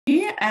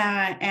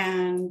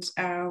And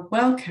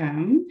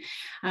welcome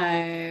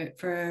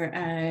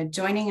for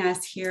joining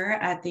us here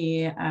at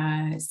the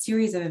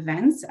series of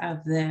events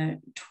of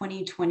the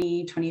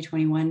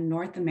 2020-2021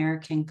 North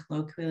American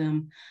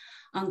Colloquium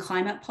on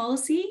Climate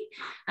Policy.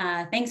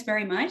 Thanks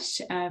very much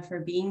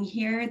for being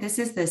here. This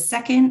is the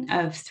second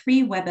of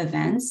 3 web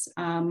events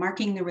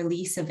marking the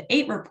release of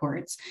 8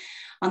 reports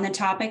on the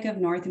topic of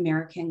North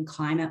American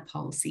climate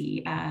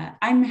policy.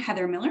 I'm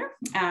Heather Miller.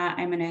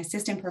 I'm an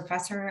assistant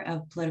professor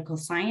of political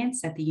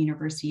science at the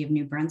University of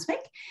New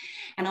Brunswick,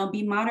 and I'll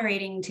be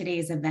moderating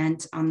today's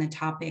event on the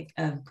topic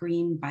of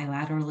green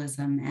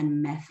bilateralism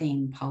and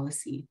methane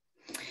policy.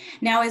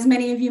 Now, as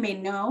many of you may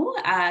know,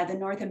 the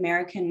North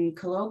American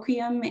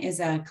Colloquium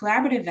is a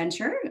collaborative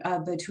venture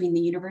between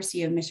the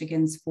University of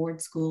Michigan's Ford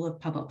School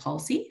of Public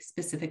Policy,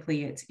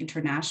 specifically its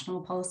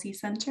International Policy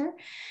Center,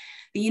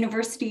 the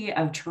University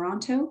of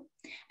Toronto,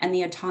 and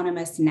the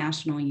Autonomous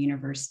National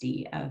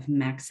University of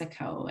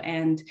Mexico.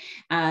 And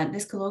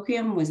this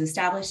colloquium was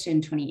established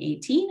in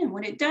 2018. And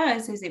what it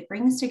does is it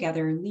brings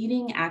together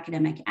leading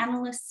academic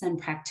analysts and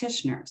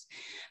practitioners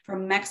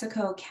from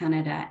Mexico,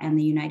 Canada, and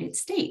the United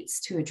States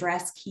to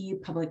address key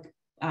public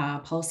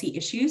policy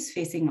issues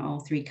facing all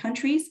 3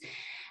 countries.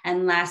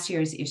 And last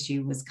year's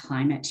issue was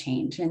climate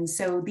change. And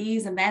so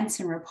these events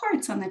and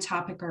reports on the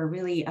topic are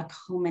really a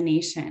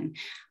culmination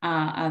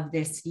of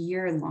this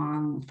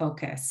year-long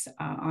focus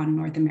on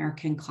North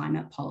American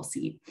climate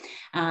policy.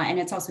 And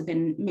it's also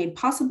been made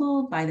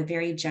possible by the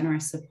very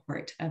generous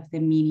support of the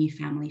Meany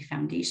Family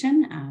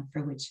Foundation,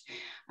 for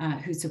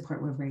whose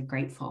support we're very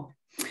grateful.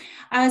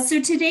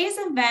 So today's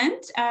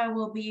event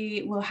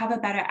will have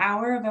about an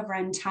hour of a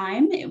run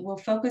time. It will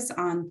focus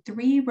on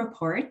 3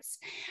 reports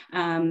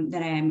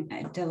that I'm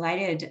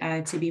delighted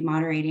to be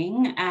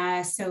moderating.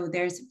 So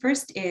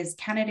first is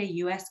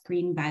Canada-US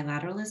Green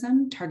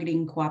Bilateralism,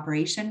 Targeting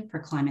Cooperation for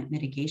Climate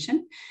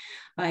Mitigation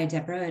by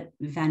Deborah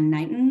Van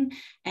Nuyten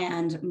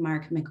and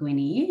Mark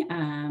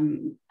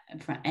McWhinney.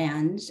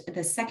 And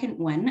the second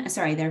one,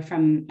 they're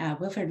from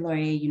Wilfrid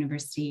Laurier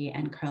University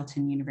and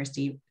Carleton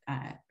University,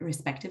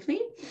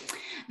 respectively.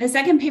 The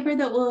second paper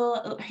that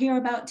we'll hear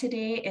about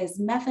today is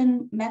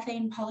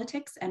Methane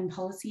Politics and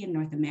Policy in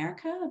North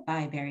America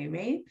by Barry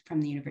Rabe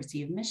from the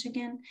University of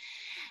Michigan.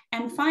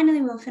 And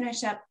finally, we'll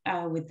finish up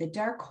with The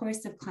Dark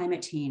Horse of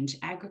Climate Change,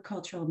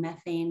 Agricultural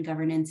Methane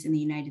Governance in the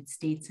United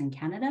States and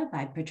Canada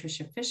by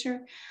Patricia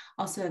Fisher,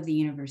 also of the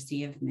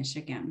University of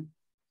Michigan.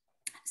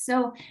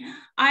 So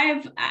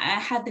I've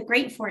had the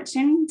great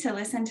fortune to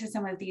listen to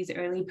some of these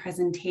early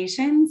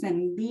presentations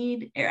and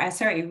read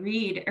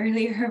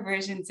earlier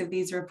versions of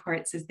these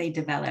reports as they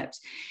developed.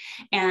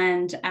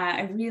 And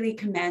I really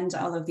commend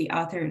all of the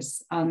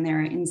authors on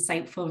their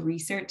insightful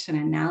research and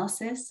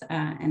analysis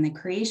and the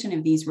creation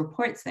of these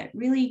reports that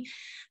really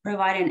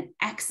provide an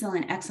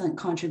excellent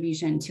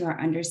contribution to our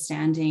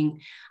understanding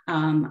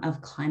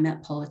of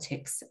climate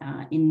politics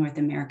in North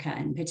America,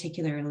 and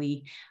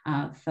particularly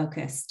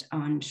focused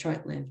on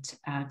short-lived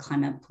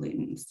climate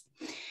pollutants.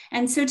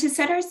 And so to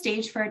set our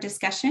stage for our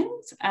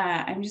discussions,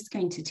 I'm just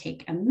going to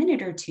take a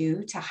minute or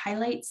two to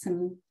highlight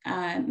some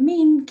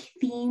main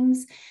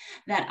themes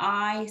that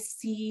I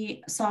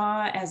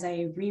saw as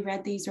I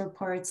reread these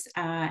reports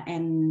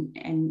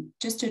and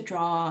just to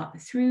draw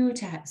through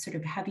to sort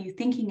of have you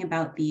thinking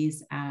about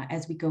these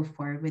as we go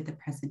forward with the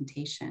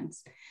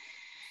presentations.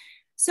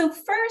 So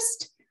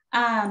first,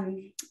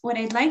 what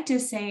I'd like to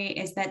say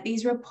is that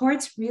these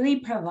reports really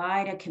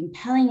provide a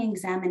compelling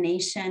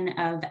examination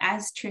of,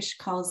 as Trish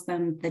calls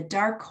them, the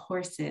dark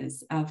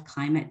horses of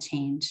climate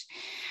change.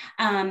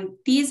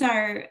 These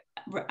are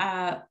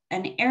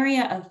an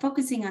area of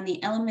focusing on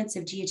the elements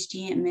of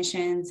GHG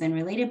emissions and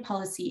related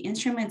policy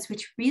instruments,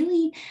 which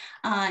really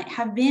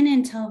have been,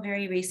 until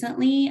very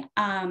recently,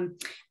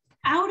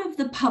 out of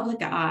the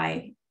public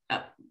eye,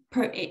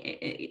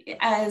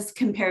 as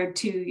compared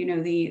to,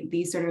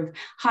 the sort of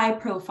high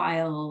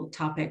profile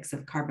topics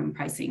of carbon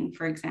pricing,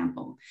 for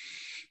example.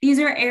 These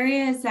are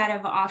areas that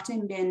have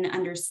often been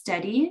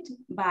understudied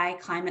by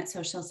climate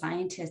social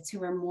scientists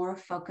who are more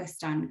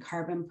focused on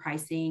carbon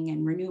pricing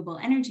and renewable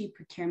energy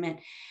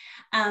procurement.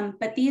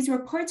 But these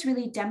reports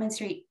really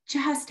demonstrate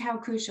just how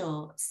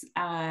crucial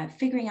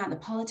figuring out the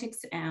politics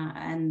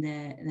and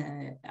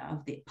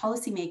the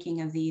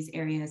policymaking of these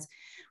areas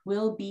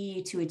will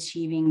be to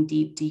achieving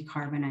deep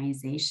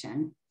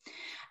decarbonization.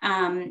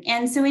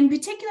 And so in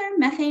particular,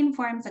 methane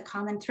forms a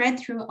common thread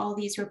through all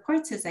these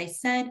reports, as I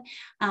said,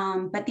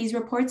 but these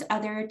reports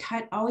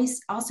always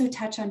also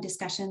touch on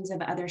discussions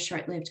of other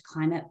short-lived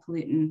climate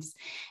pollutants.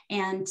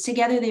 And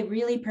together they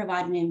really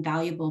provide an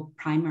invaluable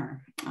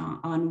primer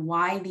on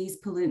why these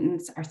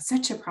pollutants are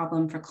such a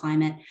problem for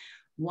climate,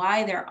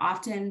 why they're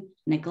often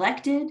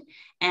neglected,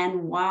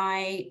 and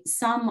why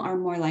some are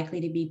more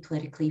likely to be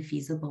politically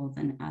feasible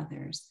than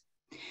others.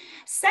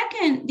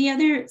 Second, the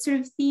other sort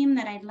of theme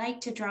that I'd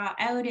like to draw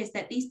out is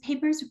that these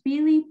papers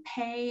really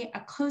pay a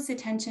close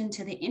attention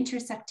to the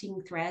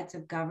intersecting threads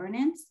of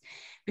governance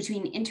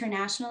between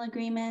international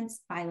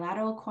agreements,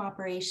 bilateral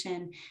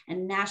cooperation,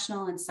 and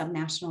national and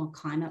subnational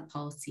climate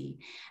policy.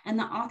 And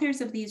the authors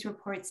of these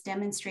reports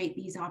demonstrate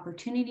these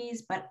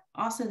opportunities, but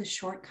also the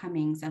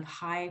shortcomings of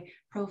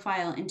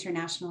high-profile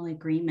international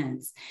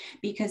agreements,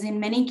 because in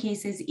many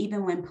cases,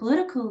 even when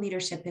political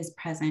leadership is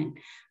present,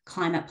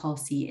 climate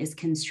policy is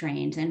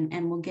constrained.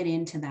 And we'll get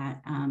into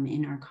that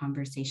in our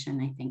conversation,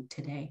 I think,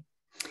 today.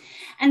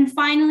 And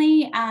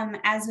finally,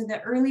 as with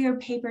the earlier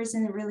papers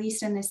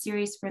released in the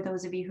series, for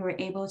those of you who were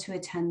able to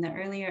attend the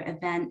earlier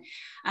event,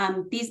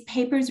 these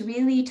papers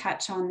really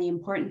touch on the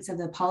importance of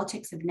the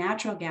politics of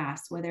natural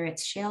gas, whether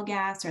it's shale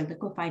gas or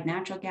liquefied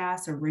natural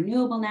gas or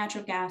renewable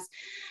natural gas,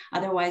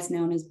 otherwise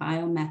known as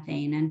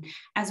biomethane. And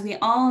as we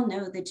all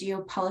know, the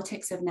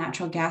geopolitics of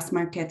natural gas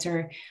markets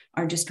are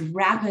just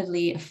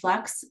rapidly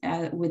flux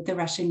with the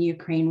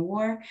Russian-Ukraine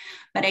war.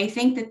 But I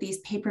think that these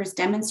papers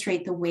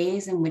demonstrate the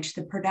ways in which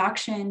the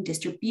production,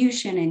 distribution,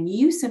 and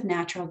use of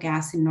natural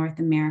gas in North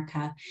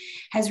America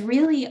has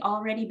really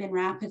already been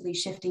rapidly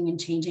shifting and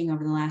changing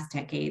over the last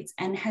decades,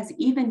 and has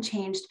even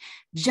changed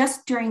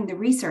just during the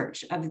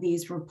research of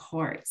these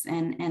reports.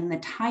 And the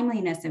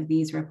timeliness of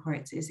these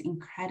reports is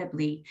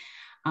incredibly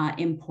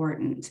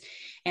important.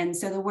 And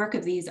so the work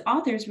of these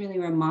authors really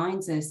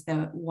reminds us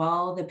that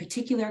while the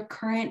particular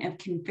current of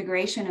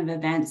configuration of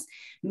events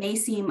may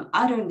seem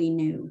utterly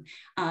new,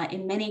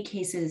 in many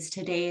cases,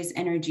 today's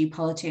energy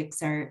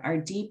politics are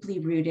deeply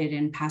rooted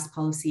in past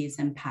policies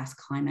and past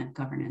climate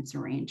governance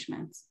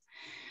arrangements.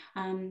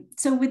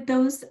 So with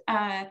those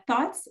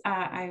thoughts,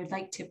 I would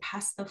like to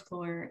pass the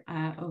floor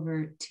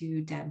over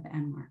to Deb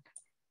and Mark.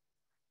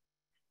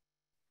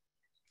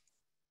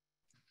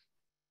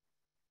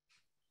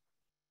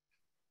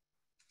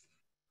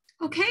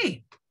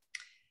 Okay.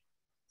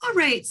 All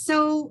right.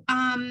 So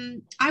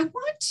I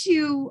want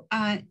to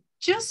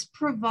just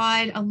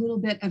provide a little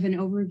bit of an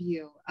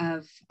overview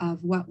of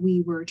what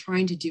we were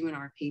trying to do in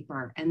our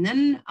paper, and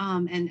then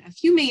and a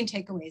few main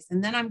takeaways.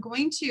 And then I'm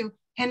going to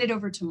hand it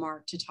over to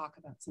Mark to talk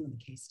about some of the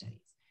case studies.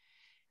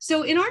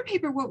 So in our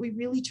paper, what we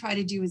really try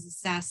to do is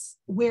assess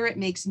where it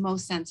makes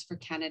most sense for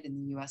Canada and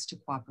the US to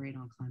cooperate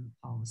on climate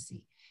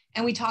policy.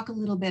 And we talk a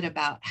little bit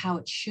about how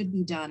it should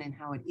be done and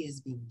how it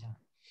is being done.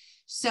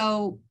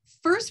 So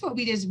first, what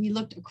we did is we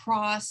looked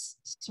across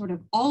sort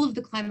of all of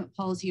the climate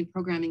policy and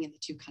programming in the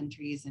two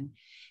countries.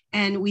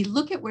 And we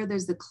look at where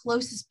there's the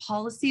closest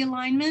policy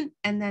alignment.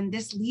 And then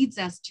this leads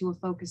us to a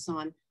focus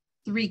on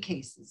three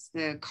cases: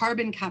 the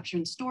carbon capture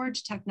and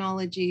storage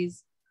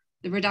technologies,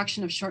 the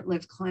reduction of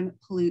short-lived climate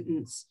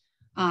pollutants,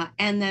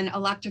 and then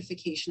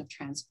electrification of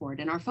transport.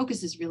 And our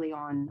focus is really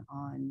on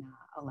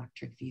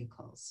electric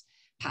vehicles,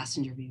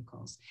 passenger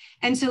vehicles.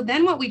 And so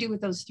then what we do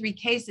with those three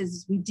cases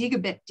is we dig a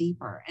bit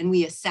deeper and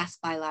we assess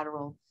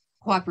bilateral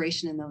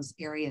cooperation in those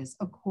areas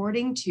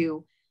according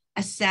to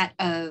a set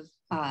of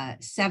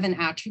 7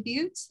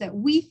 attributes that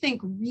we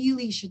think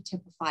really should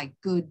typify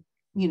good,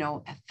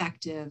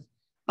 effective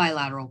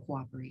bilateral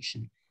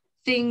cooperation.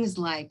 Things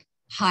like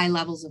high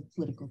levels of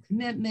political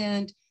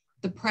commitment,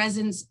 the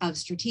presence of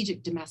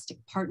strategic domestic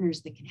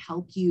partners that can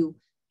help you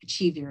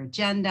achieve your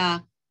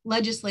agenda,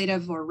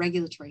 legislative or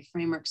regulatory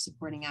frameworks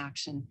supporting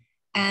action,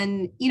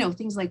 and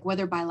things like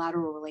whether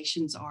bilateral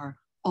relations are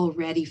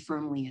already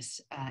firmly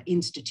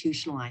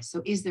institutionalized.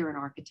 So is there an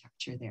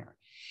architecture there?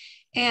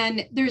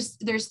 And there's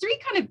 3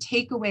 kind of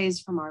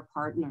takeaways from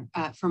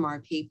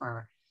our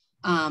paper.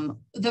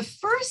 The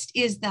first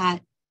is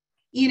that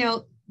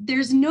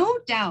there's no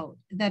doubt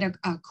that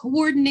a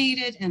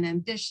coordinated and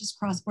ambitious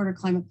cross-border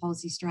climate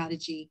policy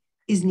strategy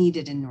is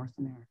needed in North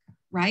America,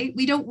 right?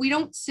 We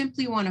don't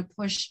simply want to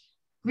push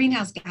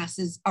greenhouse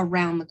gases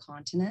around the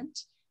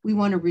continent. We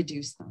want to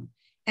reduce them.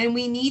 And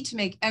we need to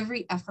make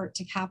every effort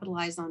to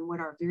capitalize on what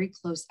are very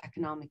close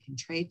economic and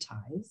trade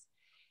ties.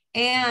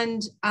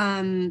 And,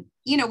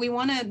 we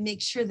want to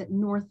make sure that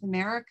North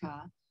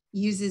America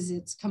uses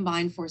its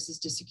combined forces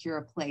to secure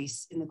a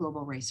place in the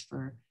global race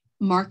for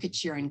market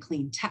share in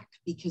clean tech,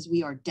 because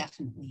we are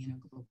definitely in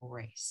a global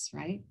race,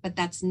 right? But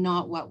that's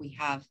not what we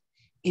have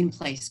in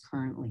place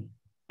currently.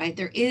 Right?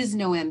 There is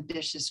no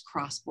ambitious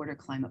cross-border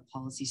climate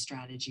policy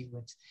strategy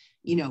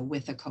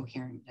with a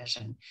coherent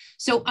vision.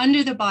 So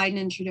under the Biden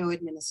and Trudeau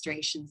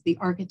administrations, the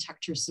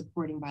architecture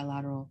supporting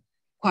bilateral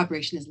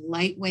cooperation is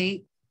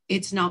lightweight.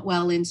 It's not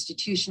well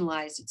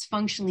institutionalized. It's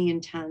functionally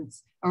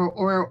intense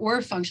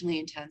or functionally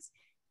intense,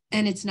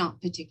 and it's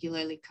not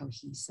particularly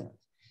cohesive.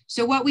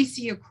 So what we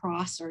see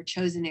across our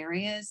chosen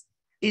areas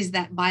is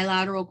that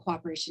bilateral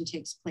cooperation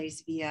takes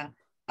place via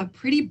a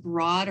pretty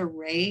broad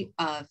array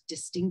of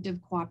distinctive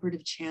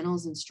cooperative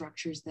channels and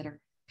structures that are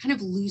kind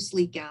of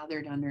loosely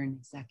gathered under an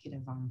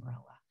executive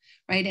umbrella,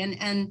 right?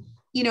 And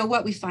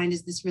what we find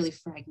is this really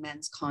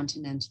fragments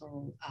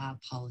continental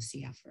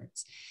policy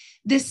efforts.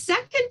 The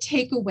second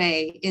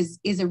takeaway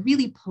is a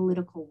really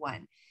political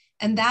one.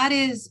 And that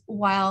is,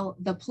 while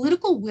the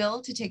political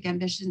will to take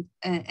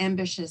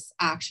ambitious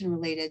action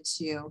related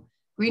to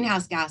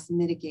greenhouse gas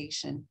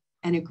mitigation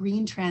and a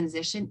green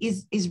transition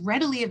is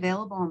readily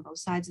available on both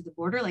sides of the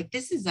border. Like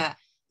this is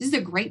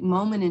a great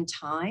moment in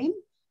time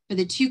for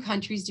the two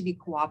countries to be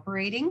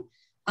cooperating.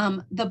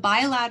 The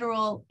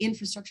bilateral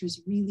infrastructure is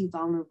really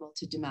vulnerable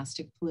to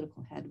domestic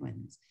political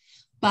headwinds,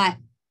 but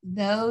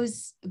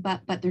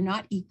they're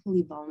not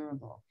equally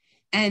vulnerable.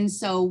 And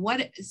so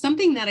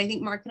something that I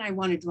think Mark and I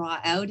want to draw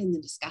out in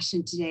the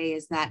discussion today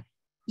is that,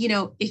 you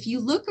know, if you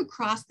look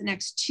across the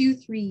next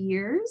 2-3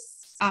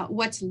 years,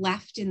 what's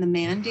left in the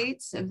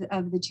mandates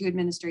of the two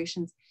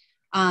administrations,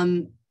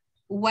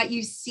 what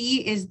you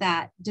see is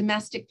that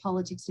domestic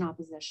politics and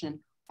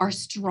opposition are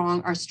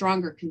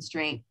stronger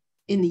constraint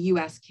in the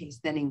US case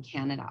than in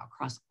Canada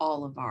across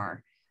all of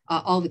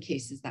all the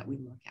cases that we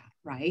look at,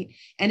 right?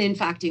 And in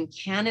fact, in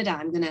Canada,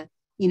 I'm gonna,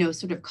 you know,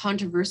 sort of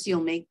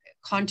controversially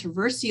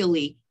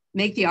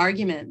make the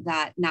argument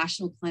that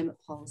national climate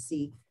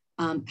policy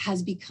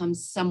has become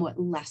somewhat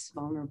less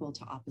vulnerable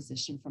to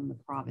opposition from the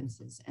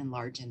provinces and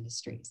large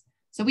industries.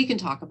 So we can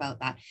talk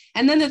about that.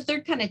 And then the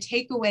third kind of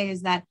takeaway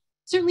is that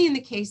certainly in the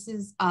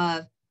cases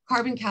of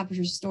carbon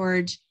capture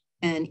storage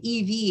and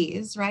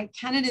EVs, right,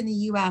 Canada and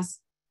the US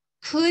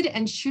could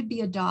and should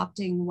be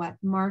adopting what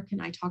Mark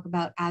and I talk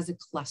about as a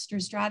cluster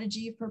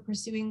strategy for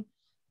pursuing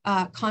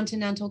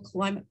continental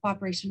climate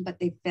cooperation, but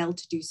they failed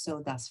to do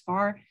so thus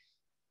far.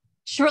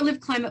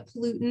 Short-lived climate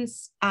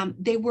pollutants,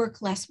 they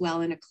work less well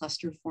in a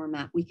cluster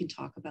format. We can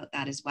talk about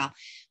that as well.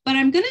 But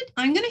I'm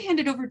gonna hand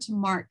it over to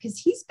Mark because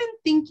he's been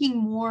thinking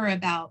more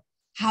about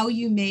how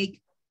you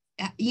make,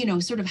 you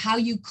know, sort of how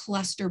you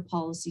cluster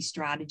policy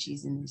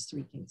strategies in these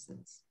three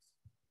cases.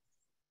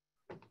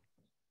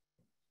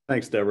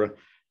 Thanks, Deborah.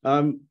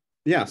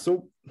 Yeah,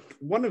 so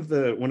one of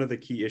the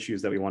key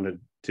issues that we wanted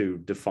to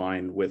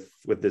define with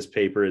this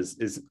paper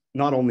is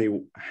not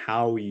only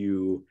how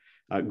you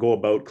go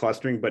about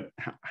clustering, but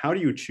how do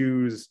you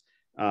choose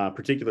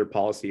particular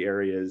policy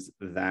areas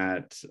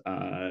that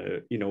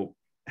you know,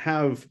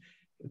 have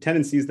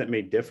tendencies that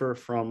may differ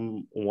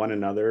from one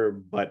another,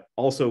 but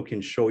also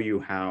can show you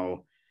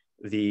how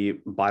the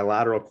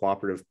bilateral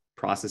cooperative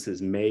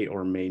processes may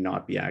or may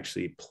not be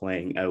actually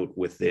playing out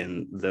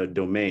within the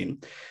domain.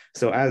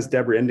 So as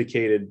Deborah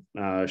indicated,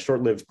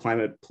 short-lived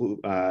climate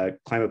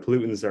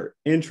pollutants are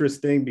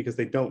interesting because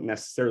they don't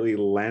necessarily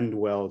lend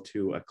well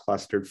to a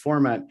clustered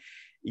format,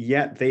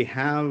 yet they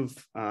have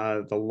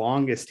the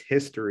longest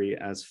history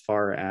as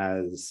far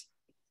as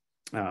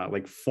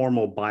like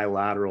formal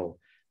bilateral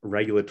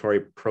regulatory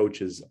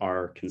approaches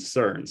are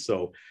concerned.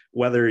 So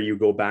whether you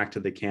go back to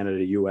the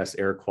Canada-US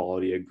Air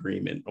Quality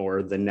Agreement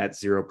or the Net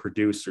Zero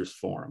Producers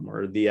Forum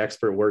or the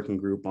Expert Working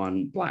Group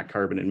on Black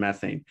Carbon and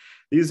Methane,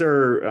 these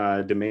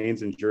are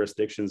domains and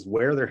jurisdictions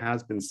where there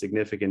has been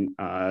significant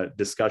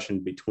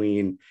discussion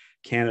between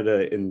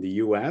Canada and the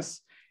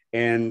US.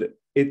 And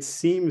it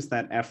seems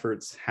that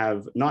efforts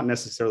have not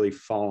necessarily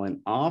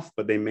fallen off,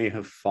 but they may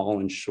have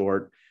fallen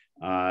short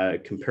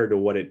compared to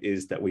what it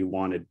is that we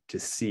wanted to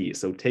see.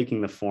 So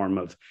taking the form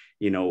of,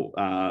 you know,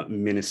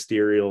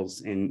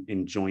 ministerials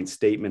in joint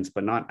statements,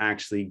 but not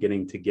actually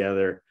getting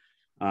together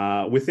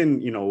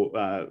within, you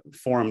know,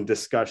 forum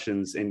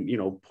discussions and, you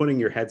know, putting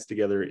your heads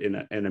together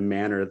in a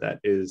manner that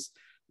is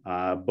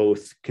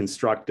both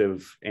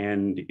constructive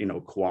and, you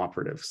know,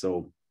 cooperative.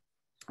 So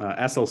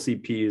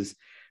SLCPs,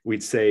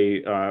 we'd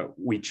say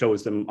we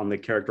chose them on the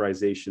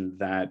characterization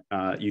that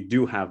you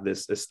do have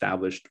this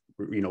established,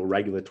 you know,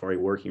 regulatory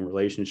working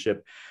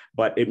relationship,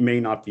 but it may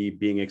not be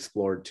being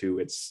explored to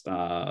its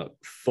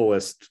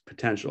fullest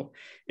potential.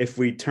 If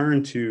we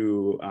turn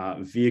to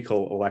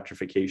vehicle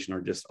electrification or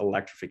just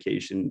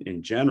electrification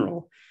in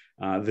general,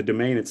 the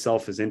domain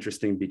itself is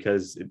interesting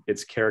because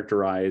it's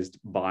characterized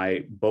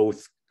by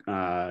both,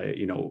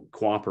 you know,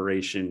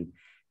 cooperation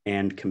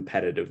and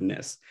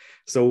competitiveness.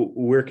 So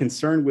we're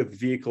concerned with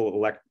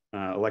vehicle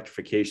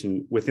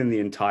electrification within the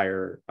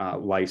entire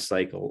life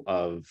cycle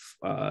of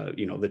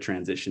you know, the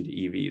transition to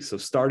EVs. So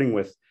starting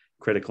with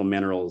critical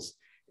minerals,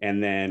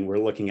 and then we're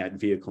looking at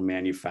vehicle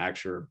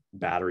manufacture,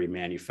 battery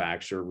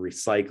manufacture,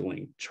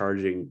 recycling,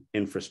 charging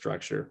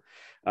infrastructure,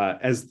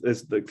 as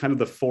the kind of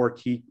the four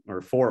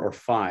or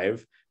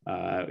five,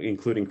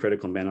 including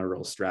critical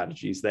mineral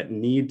strategies that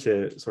need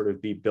to sort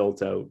of be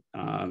built out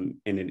in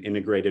an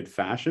integrated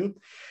fashion.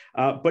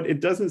 But it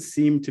doesn't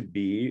seem to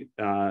be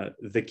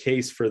the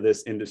case for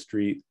this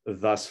industry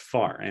thus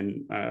far.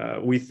 And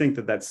we think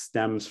that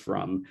stems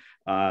from,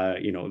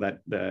 you know,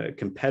 that the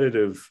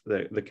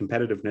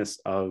competitiveness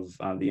of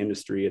the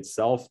industry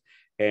itself,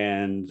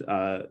 and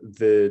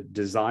the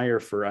desire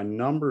for a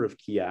number of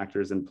key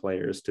actors and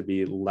players to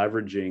be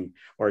leveraging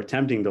or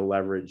attempting to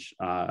leverage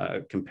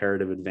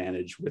comparative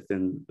advantage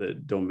within the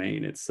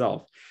domain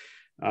itself.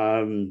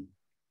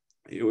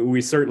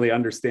 We certainly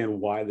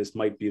understand why this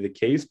might be the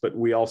case, but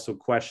we also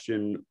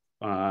question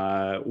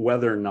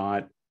whether or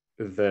not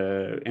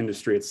the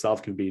industry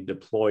itself can be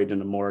deployed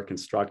in a more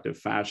constructive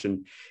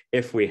fashion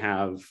if we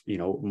have,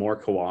 more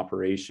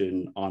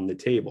cooperation on the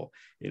table.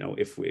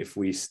 If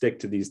we stick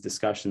to these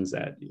discussions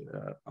at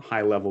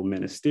high level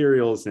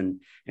ministerials and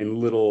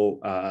little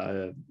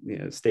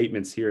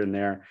statements here and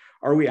there,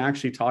 are we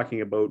actually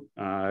talking about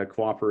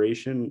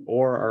cooperation,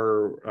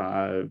 or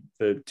are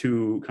the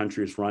two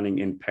countries running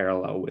in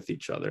parallel with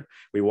each other?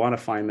 We want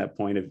to find that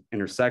point of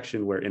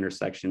intersection where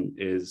intersection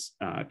is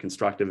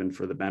constructive and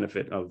for the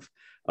benefit of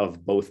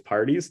both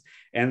parties.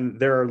 And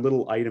there are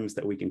little items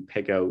that we can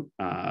pick out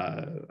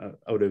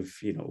of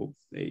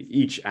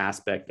each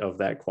aspect of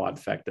that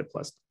quadfecta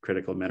plus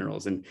critical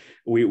minerals. And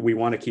we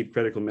want to keep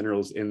critical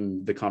minerals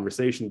in the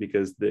conversation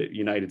because the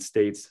United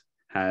States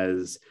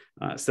has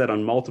said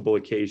on multiple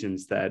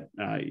occasions that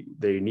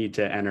they need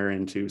to enter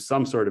into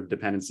some sort of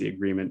dependency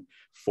agreement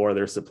for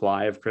their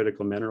supply of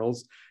critical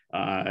minerals.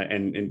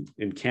 And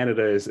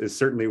Canada is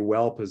certainly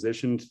well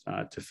positioned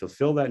to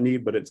fulfill that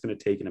need, but it's going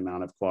to take an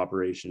amount of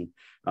cooperation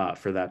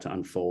for that to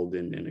unfold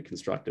in a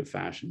constructive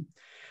fashion.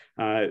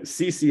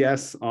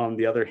 CCS, on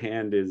the other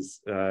hand,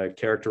 is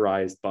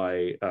characterized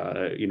by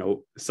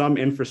some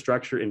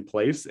infrastructure in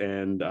place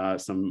and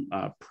some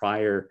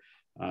prior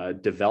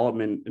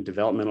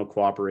developmental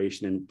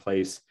cooperation in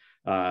place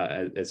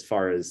as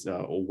far as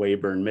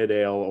Weyburn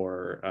Mid-Ale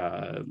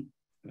or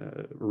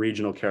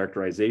regional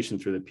characterization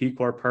through the Peace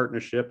Corps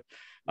partnership,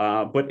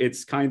 but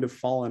it's kind of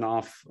fallen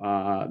off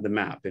the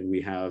map, and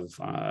we have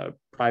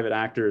private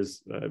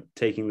actors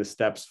taking the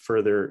steps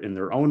further in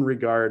their own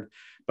regard,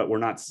 but we're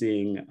not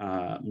seeing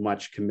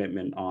much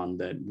commitment on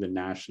the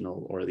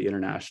national or the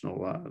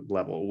international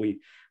level.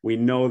 We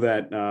know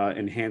that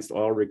enhanced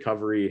oil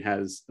recovery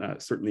has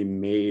certainly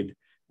made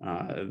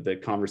the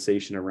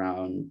conversation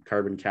around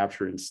carbon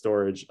capture and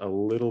storage a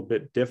little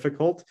bit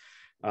difficult.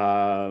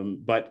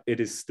 But it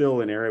is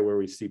still an area where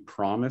we see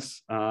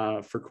promise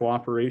for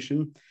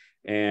cooperation.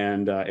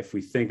 And if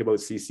we think about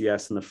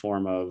CCS in the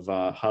form of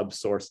hub,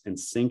 source, and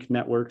sink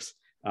networks,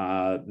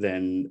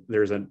 then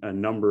there's a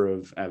number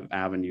of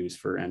avenues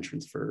for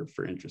entrance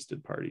for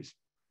interested parties.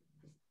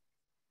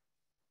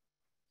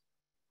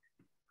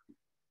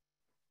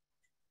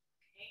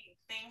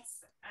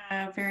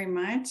 Thanks very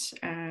much,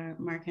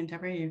 Mark and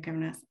Deborah. You've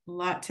given us a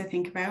lot to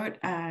think about.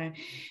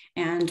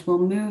 And we'll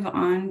move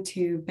on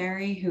to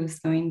Barry, who's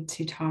going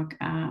to talk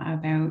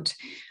about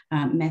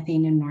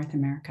methane in North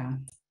America.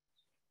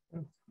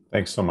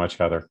 Thanks so much,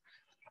 Heather.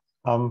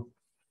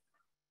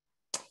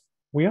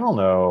 We all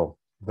know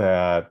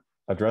that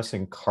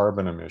addressing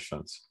carbon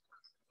emissions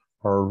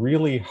are a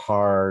really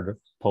hard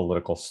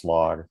political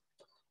slog,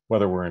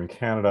 whether we're in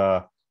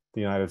Canada,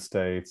 the United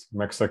States,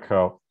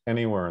 Mexico,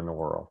 anywhere in the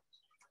world.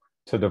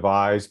 To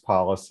devise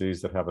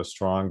policies that have a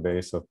strong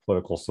base of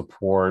political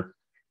support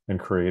and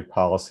create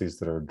policies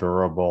that are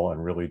durable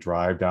and really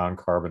drive down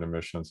carbon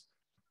emissions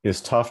is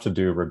tough to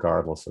do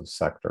regardless of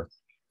sector.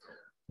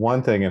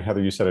 One thing, and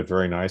Heather, you said it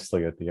very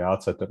nicely at the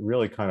outset, that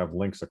really kind of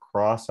links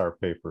across our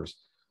papers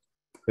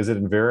is that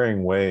in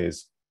varying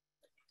ways,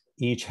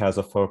 each has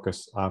a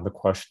focus on the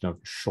question of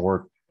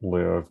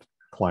short-lived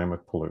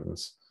climate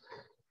pollutants.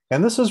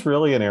 And this is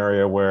really an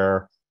area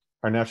where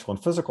our natural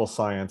and physical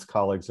science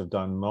colleagues have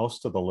done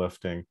most of the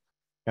lifting,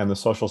 and the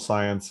social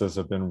sciences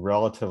have been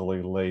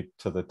relatively late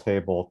to the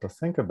table to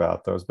think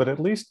about those. But at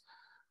least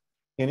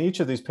in each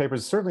of these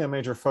papers, certainly a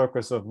major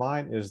focus of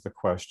mine is the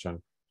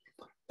question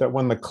that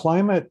when the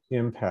climate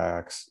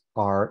impacts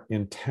are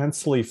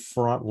intensely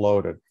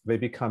front-loaded, they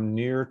become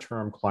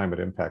near-term climate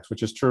impacts,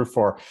 which is true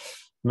for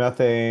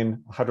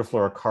methane,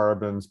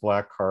 hydrofluorocarbons,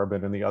 black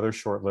carbon, and the other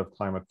short-lived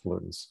climate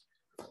pollutants.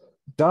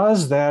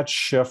 Does that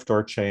shift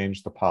or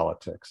change the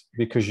politics?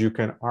 Because you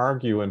can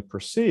argue and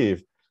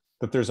perceive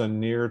that there's a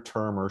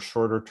near-term or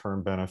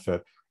shorter-term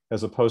benefit,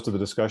 as opposed to the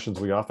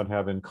discussions we often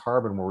have in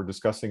carbon, where we're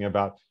discussing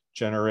about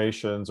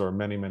generations or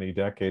many, many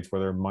decades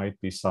where there might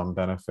be some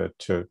benefit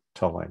to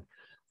tolling.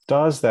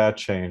 Does that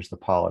change the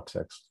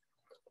politics?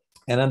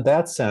 And in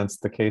that sense,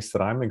 the case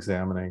that I'm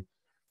examining,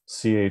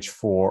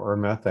 CH4 or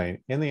methane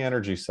in the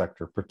energy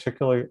sector,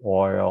 particularly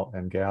oil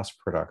and gas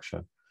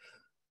production,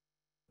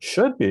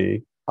 should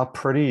be a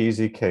pretty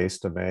easy case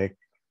to make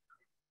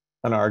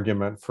an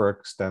argument for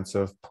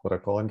extensive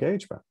political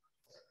engagement.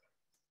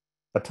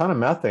 A ton of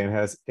methane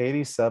has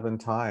 87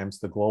 times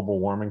the global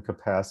warming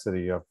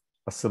capacity of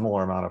a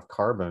similar amount of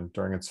carbon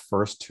during its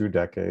first 2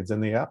 decades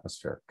in the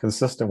atmosphere,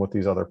 consistent with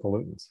these other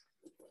pollutants.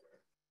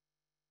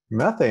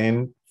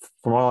 Methane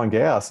from oil and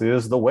gas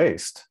is the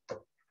waste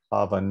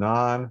of a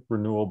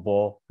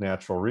non-renewable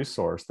natural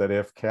resource that,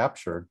 if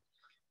captured,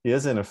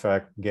 is in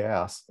effect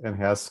gas and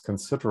has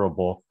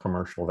considerable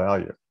commercial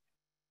value.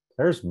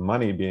 There's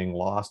money being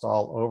lost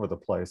all over the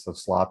place of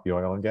sloppy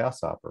oil and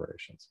gas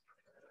operations.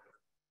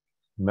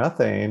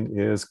 Methane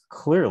is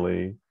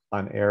clearly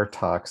an air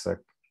toxic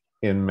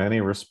in many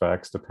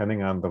respects,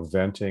 depending on the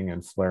venting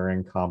and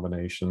flaring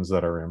combinations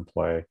that are in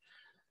play,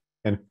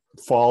 and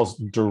falls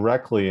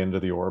directly into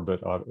the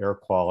orbit of air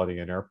quality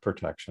and air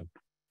protection.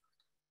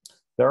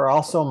 There are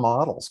also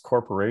models,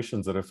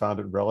 corporations that have found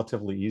it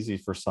relatively easy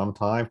for some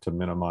time to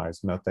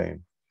minimize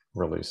methane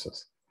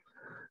releases.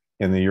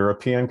 In the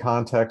European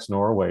context,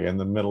 Norway. In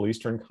the Middle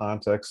Eastern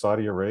context,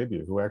 Saudi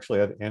Arabia, who actually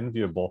had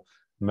enviable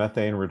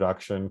methane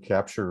reduction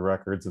capture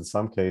records in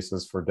some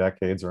cases for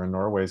decades, or in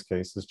Norway's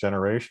cases,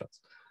 generations.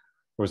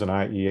 There was an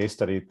IEA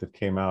study that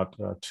came out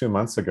 2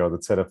 months ago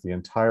that said if the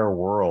entire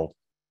world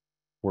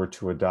were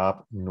to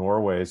adopt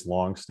Norway's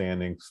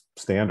longstanding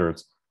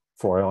standards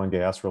for oil and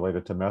gas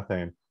related to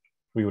methane,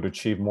 we would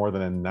achieve more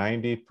than a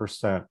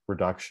 90%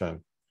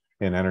 reduction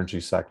in energy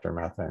sector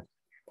methane.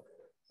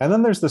 And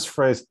then there's this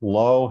phrase,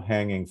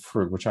 low-hanging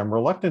fruit, which I'm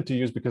reluctant to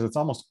use because it's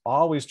almost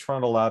always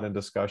trundled out in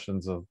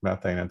discussions of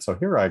methane. And so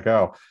here I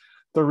go.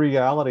 The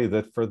reality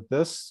that for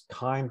this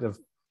kind of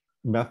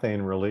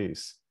methane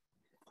release,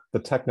 the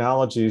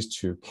technologies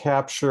to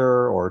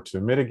capture or to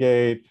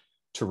mitigate,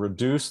 to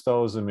reduce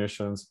those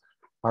emissions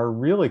are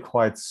really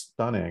quite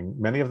stunning.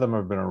 Many of them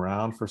have been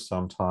around for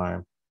some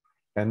time,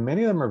 and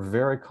many of them are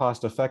very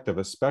cost effective,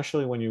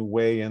 especially when you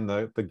weigh in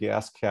the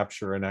gas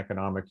capture and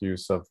economic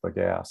use of the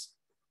gas.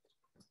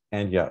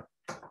 And yet,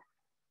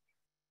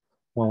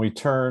 when we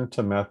turn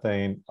to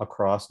methane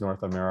across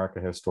North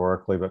America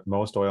historically, but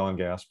most oil and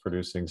gas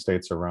producing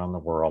states around the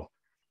world,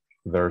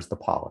 there's the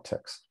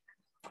politics,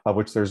 of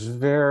which there's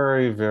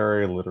very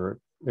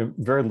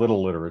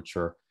little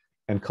literature.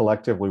 And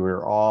collectively,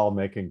 we're all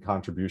making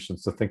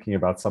contributions to thinking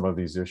about some of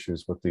these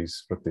issues with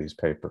these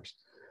papers.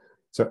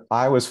 So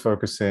I was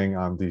focusing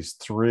on these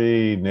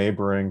three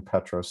neighboring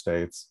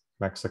petrostates,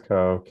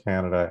 Mexico,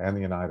 Canada, and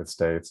the United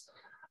States,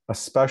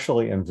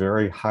 especially in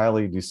very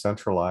highly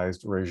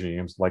decentralized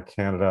regimes like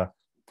Canada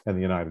and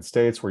the United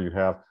States, where you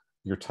have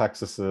your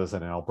Texases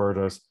and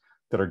Albertas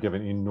that are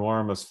given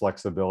enormous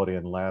flexibility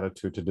and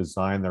latitude to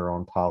design their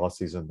own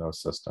policies in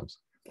those systems.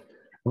 And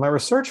my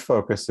research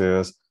focus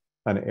is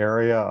an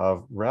area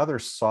of rather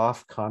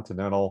soft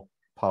continental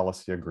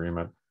policy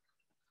agreement,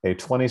 a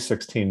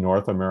 2016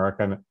 North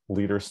American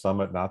Leaders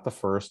Summit, not the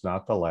first,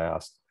 not the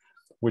last,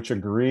 which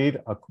agreed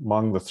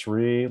among the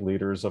three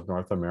leaders of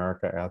North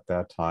America at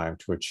that time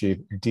to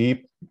achieve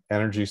deep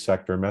energy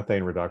sector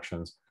methane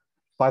reductions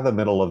by the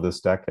middle of this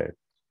decade.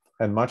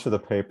 And much of the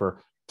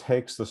paper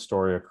takes the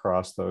story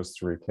across those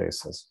three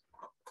cases.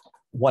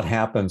 What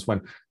happens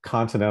when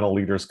continental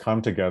leaders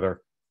come together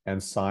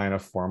and sign a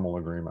formal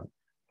agreement?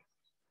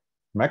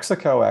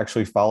 Mexico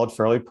actually followed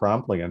fairly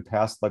promptly and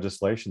passed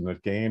legislation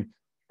that gained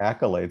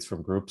accolades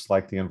from groups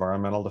like the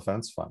Environmental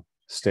Defense Fund,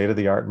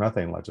 state-of-the-art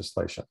methane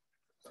legislation.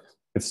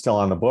 It's still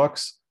on the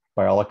books.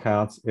 By all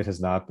accounts, it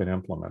has not been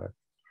implemented.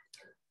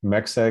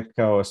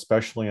 Mexico,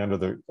 especially under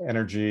the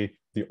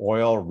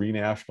oil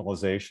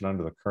renationalization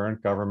under the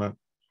current government,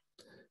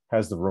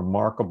 has the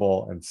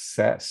remarkable and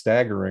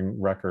staggering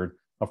record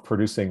of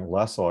producing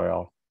less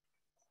oil,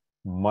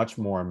 much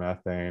more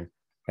methane,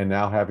 and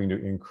now having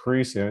to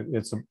increase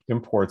its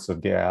imports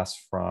of gas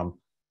from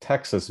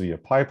Texas via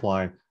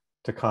pipeline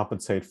to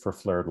compensate for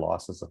flared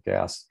losses of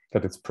gas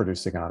that it's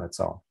producing on its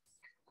own.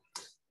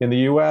 In the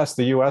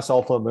US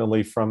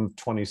ultimately from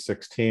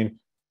 2016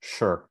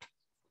 shirked.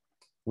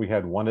 We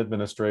had one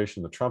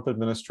administration, the Trump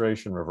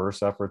administration,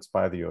 reverse efforts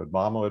by the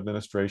Obama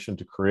administration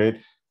to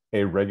create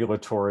a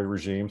regulatory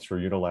regime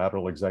through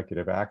unilateral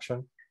executive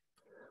action.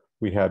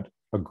 We had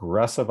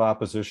aggressive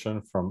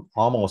opposition from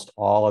almost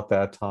all at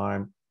that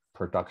time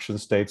production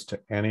states to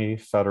any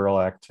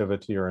federal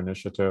activity or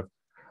initiative,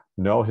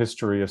 no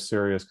history of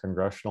serious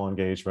congressional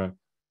engagement,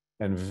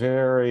 and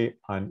very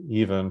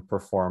uneven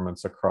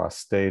performance across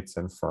states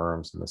and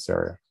firms in this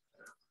area.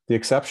 The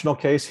exceptional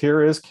case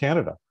here is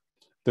Canada.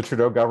 The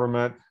Trudeau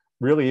government,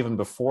 really even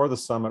before the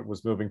summit,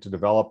 was moving to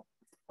develop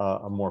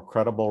a more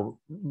credible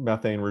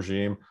methane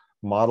regime,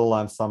 model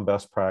on some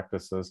best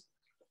practices,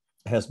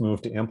 has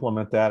moved to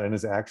implement that, and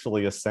is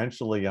actually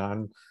essentially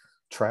on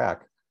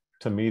track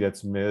to meet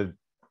its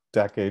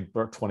mid-decade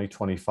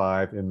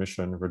 2025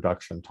 emission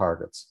reduction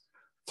targets.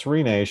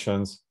 Three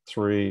nations,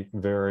 three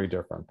very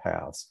different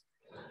paths.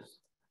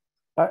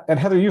 And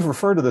Heather, you've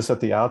referred to this at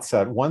the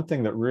outset. One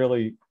thing that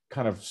really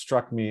kind of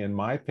struck me in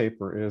my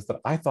paper is that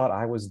I thought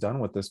I was done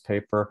with this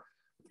paper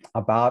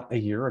about a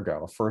year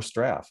ago, first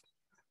draft.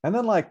 And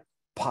then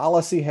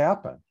policy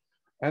happened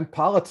and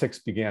politics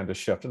began to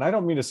shift. And I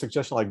don't mean to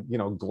suggest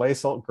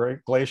glacial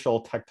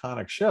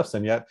tectonic shifts.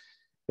 And yet,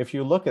 if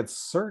you look at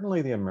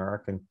certainly the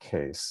American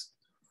case,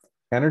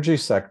 energy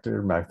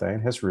sector methane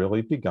has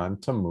really begun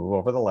to move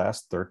over the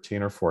last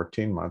 13 or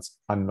 14 months,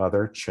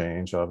 another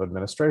change of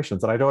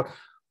administrations. And I devote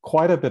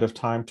quite a bit of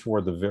time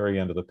toward the very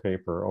end of the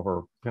paper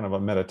over kind of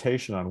a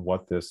meditation on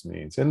what this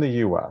means. In the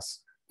US,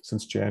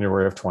 since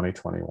January of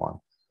 2021,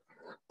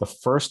 the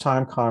first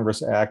time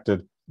Congress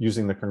acted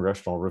using the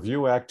Congressional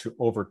Review Act to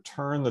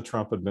overturn the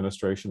Trump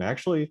administration,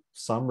 actually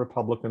some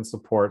Republican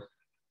support,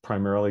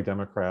 primarily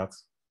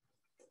Democrats,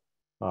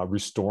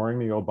 restoring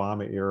the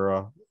Obama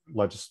era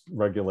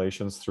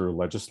regulations through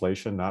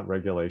legislation, not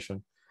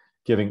regulation,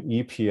 giving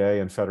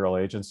EPA and federal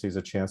agencies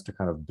a chance to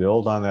kind of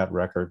build on that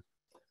record.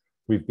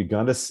 We've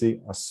begun to see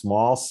a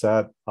small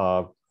set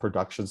of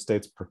production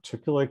states,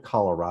 particularly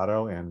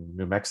Colorado and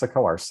New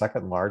Mexico, our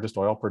second largest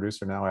oil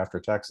producer now after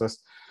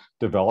Texas,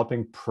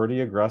 developing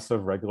pretty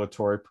aggressive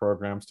regulatory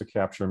programs to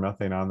capture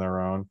methane on their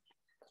own.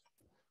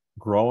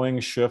 Growing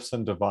shifts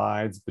and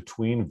divides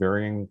between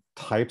varying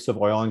types of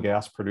oil and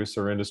gas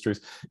producer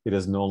industries. It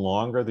is no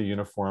longer the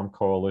uniform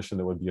coalition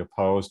that would be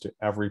opposed to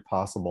every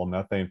possible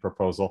methane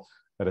proposal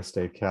at a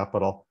state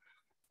capital.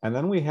 And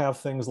then we have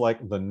things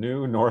like the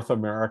new North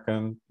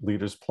American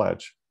Leaders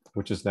Pledge,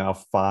 which is now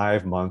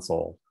 5 months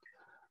old.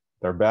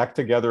 They're back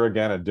together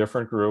again, a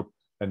different group,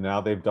 and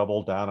now they've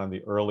doubled down on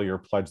the earlier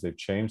pledge. They've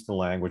changed the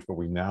language, but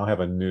we now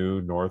have a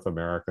new North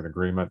American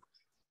agreement,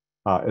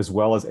 as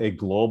well as a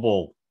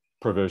global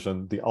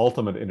provision, the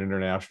ultimate in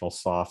international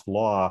soft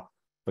law,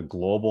 the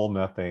Global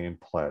Methane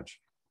Pledge.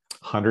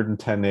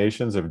 110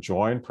 nations have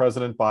joined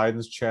President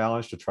Biden's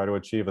challenge to try to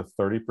achieve a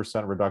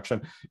 30%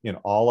 reduction in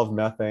all of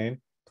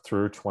methane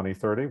through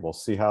 2030. We'll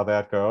see how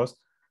that goes.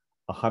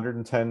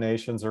 110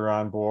 nations are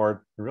on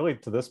board. Really,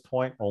 to this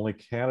point, only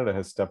Canada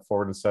has stepped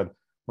forward and said,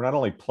 we're not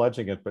only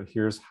pledging it, but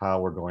here's how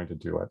we're going to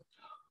do it.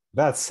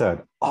 That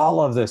said, all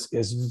of this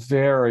is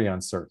very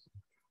uncertain.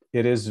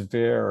 It is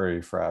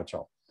very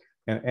fragile.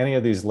 And any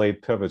of these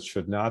late pivots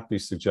should not be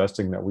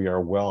suggesting that we are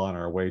well on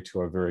our way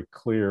to a very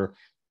clear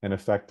and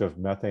effective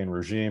methane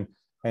regime.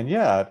 And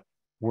yet,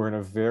 we're in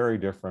a very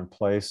different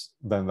place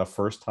than the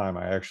first time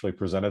I actually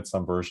presented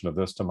some version of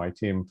this to my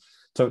team,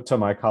 to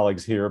my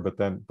colleagues here, but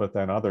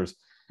then others.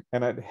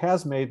 And it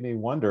has made me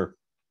wonder,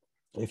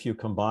 if you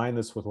combine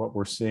this with what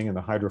we're seeing in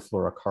the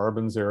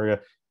hydrofluorocarbons area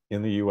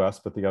in the US,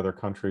 but the other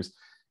countries,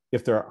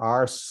 if there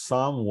are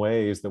some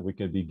ways that we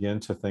can begin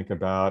to think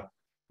about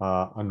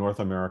a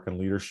North American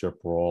leadership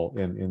role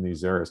in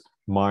these areas.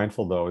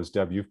 Mindful though, as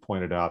Deb, you've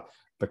pointed out,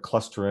 the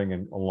clustering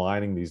and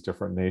aligning these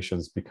different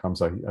nations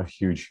becomes a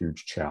huge,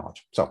 huge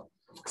challenge. So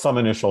some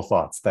initial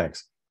thoughts,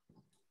 thanks.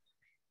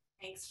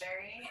 Thanks,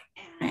 Barry.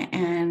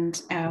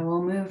 And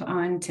we'll move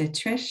on to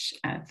Trish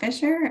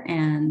Fisher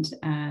and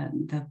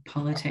the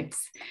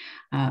politics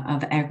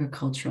of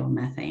agricultural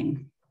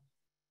methane.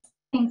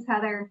 Thanks,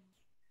 Heather.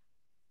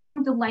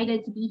 I'm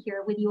delighted to be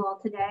here with you all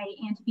today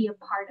and to be a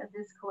part of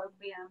this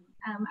colloquium.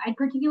 I'd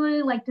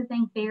particularly like to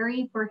thank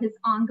Barry for his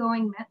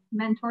ongoing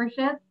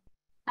mentorship,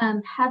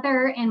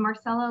 Heather and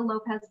Marcelo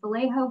Lopez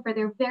Vallejo for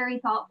their very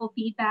thoughtful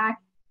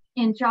feedback,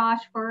 and Josh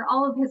for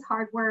all of his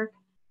hard work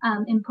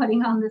in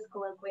putting on this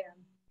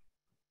colloquium.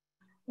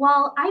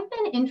 While I've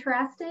been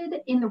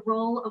interested in the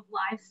role of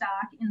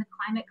livestock in the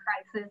climate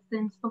crisis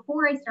since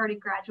before I started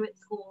graduate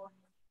school,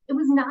 it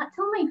was not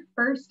till my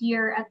first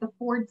year at the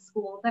Ford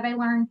School that I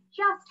learned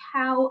just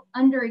how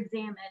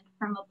underexamined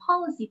from a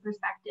policy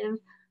perspective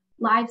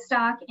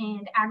livestock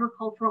and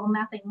agricultural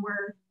methane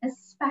were,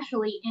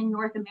 especially in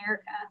North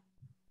America.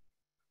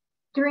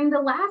 During the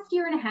last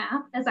year and a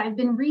half, as I've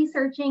been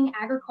researching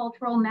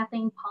agricultural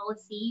methane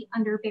policy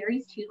under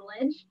Barry's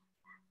tutelage,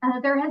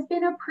 there has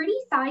been a pretty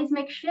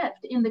seismic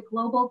shift in the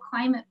global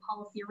climate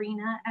policy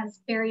arena,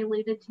 as Barry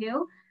alluded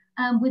to,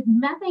 with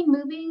methane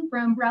moving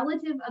from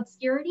relative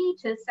obscurity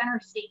to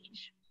center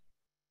stage.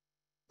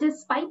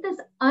 Despite this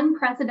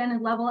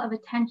unprecedented level of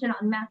attention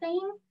on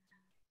methane,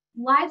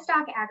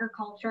 livestock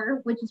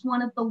agriculture, which is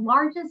one of the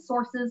largest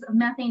sources of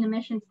methane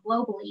emissions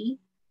globally,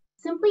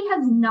 simply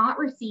has not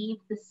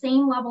received the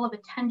same level of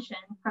attention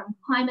from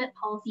climate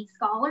policy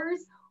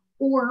scholars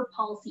or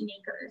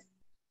policymakers.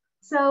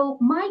 So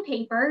my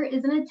paper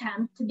is an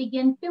attempt to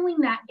begin filling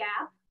that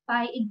gap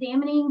by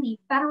examining the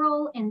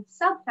federal and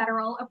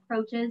sub-federal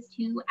approaches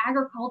to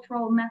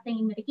agricultural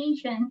methane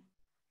mitigation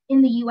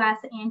in the US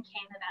and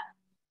Canada.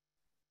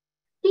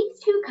 These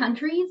two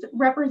countries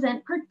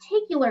represent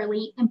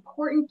particularly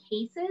important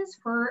cases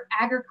for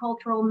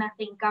agricultural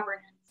methane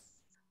governance.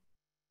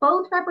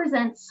 Both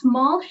represent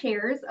small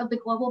shares of the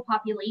global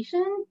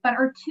population, but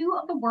are two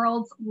of the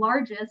world's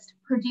largest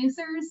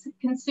producers,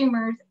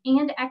 consumers,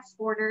 and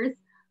exporters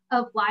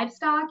of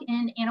livestock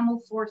and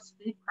animal source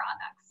food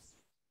products.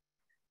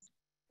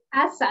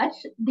 As such,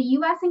 the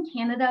US and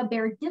Canada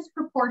bear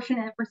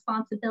disproportionate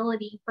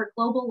responsibility for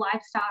global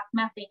livestock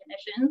methane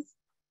emissions,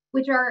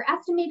 which are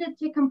estimated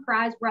to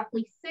comprise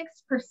roughly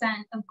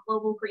 6% of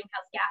global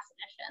greenhouse gas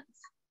emissions.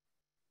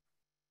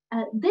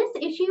 This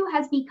issue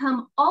has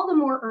become all the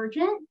more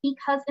urgent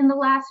because in the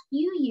last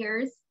few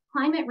years,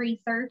 climate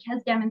research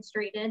has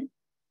demonstrated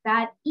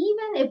that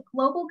even if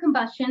global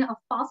combustion of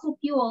fossil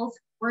fuels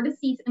were to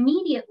cease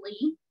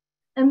immediately,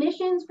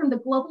 emissions from the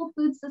global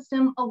food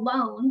system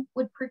alone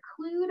would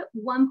preclude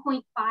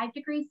 1.5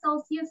 degrees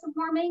Celsius of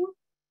warming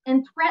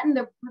and threaten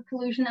the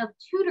preclusion of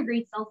 2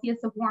 degrees Celsius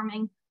of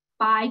warming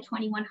by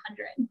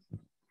 2100.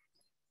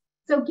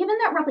 So given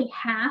that roughly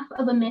half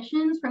of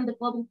emissions from the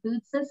global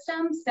food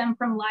system stem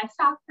from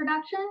livestock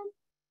production,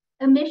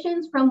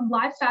 emissions from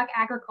livestock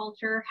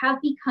agriculture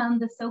have become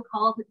the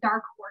so-called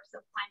dark horse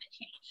of climate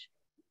change.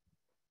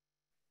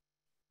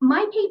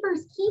 My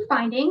paper's key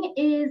finding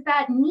is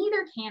that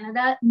neither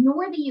Canada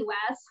nor the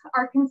US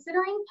are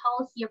considering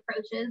policy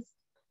approaches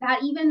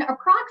that even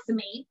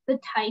approximate the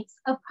types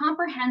of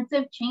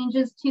comprehensive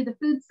changes to the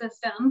food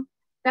system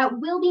that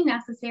will be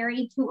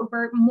necessary to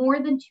avert more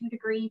than 2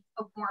 degrees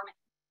of warming.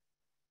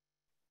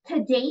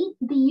 To date,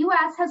 the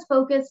US has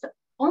focused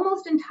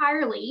almost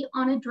entirely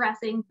on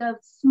addressing the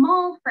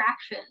small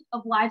fraction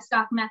of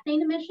livestock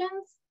methane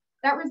emissions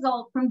that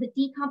result from the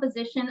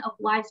decomposition of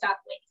livestock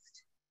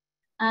waste.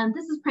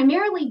 This has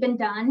primarily been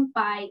done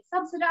by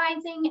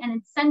subsidizing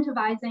and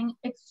incentivizing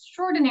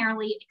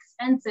extraordinarily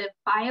expensive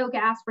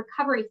biogas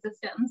recovery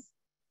systems,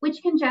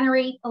 which can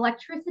generate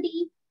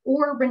electricity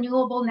or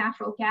renewable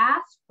natural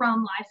gas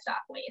from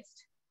livestock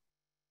waste.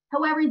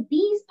 However,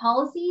 these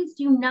policies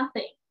do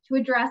nothing to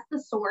address the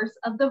source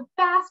of the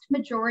vast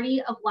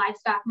majority of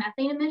livestock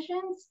methane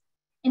emissions,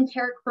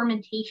 enteric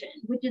fermentation,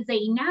 which is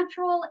a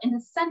natural and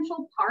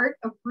essential part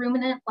of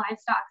ruminant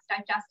livestock's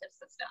digestive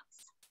systems.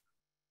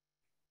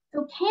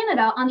 So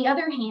Canada, on the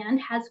other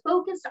hand, has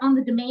focused on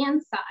the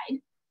demand side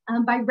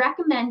by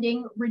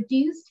recommending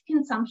reduced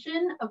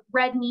consumption of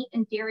red meat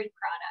and dairy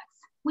products,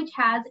 which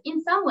has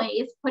in some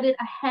ways put it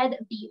ahead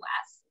of the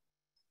US.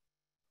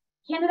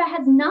 Canada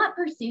has not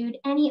pursued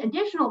any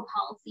additional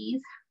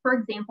policies, for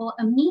example,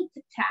 a meat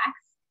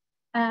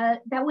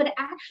tax, that would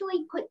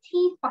actually put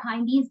teeth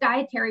behind these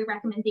dietary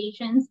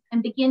recommendations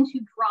and begin to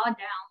draw down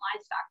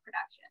livestock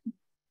production.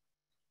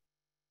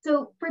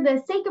 So for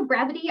the sake of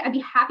brevity, I'd be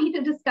happy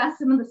to discuss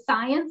some of the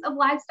science of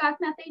livestock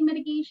methane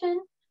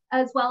mitigation,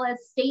 as well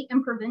as state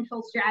and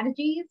provincial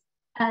strategies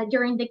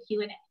during the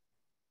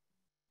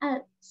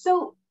Q&A.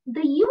 So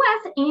the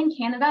US and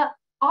Canada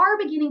are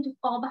beginning to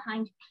fall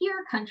behind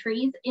peer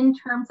countries in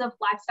terms of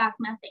livestock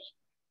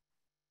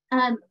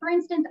methane. For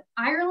instance,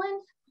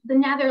 Ireland, the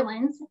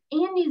Netherlands,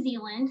 and New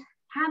Zealand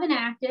have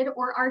enacted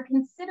or are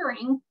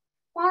considering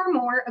far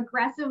more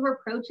aggressive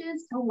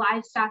approaches to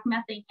livestock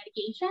methane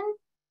mitigation,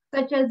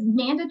 such as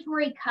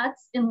mandatory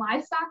cuts in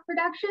livestock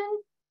production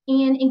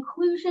and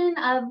inclusion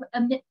of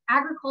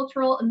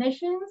agricultural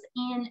emissions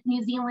in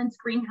New Zealand's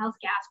greenhouse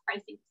gas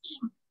pricing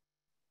scheme.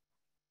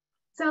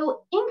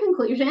 So in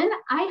conclusion,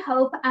 I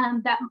hope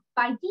that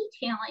by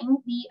detailing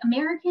the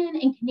American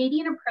and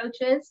Canadian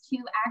approaches to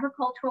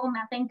agricultural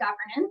methane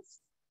governance,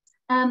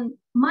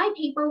 my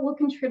paper will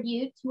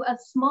contribute to a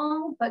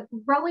small but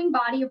growing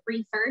body of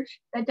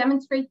research that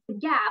demonstrates the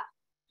gap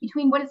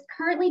between what is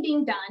currently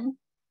being done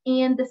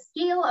and the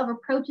scale of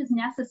approaches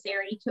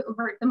necessary to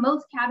avert the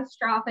most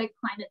catastrophic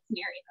climate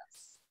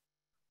scenarios.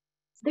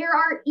 There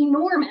are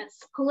enormous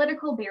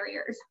political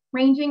barriers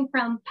ranging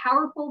from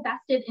powerful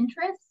vested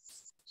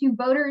interests to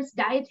voters'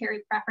 dietary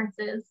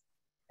preferences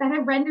that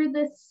have rendered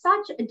this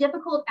such a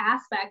difficult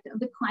aspect of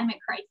the climate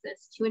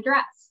crisis to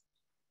address.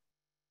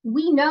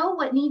 We know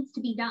what needs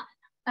to be done.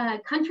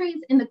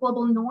 Countries in the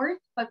global north,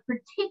 but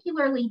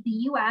particularly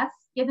the US,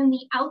 given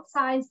the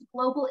outsized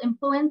global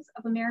influence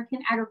of American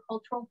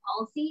agricultural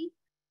policy,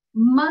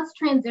 must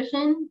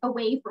transition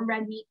away from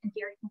red meat and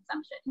dairy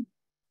consumption.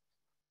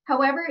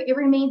 However, it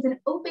remains an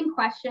open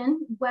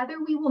question whether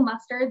we will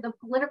muster the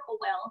political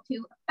will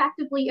to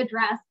effectively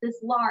address this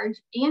large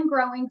and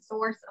growing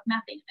source of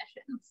methane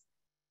emissions.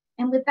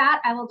 And with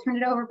that, I will turn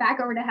it back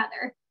over to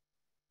Heather.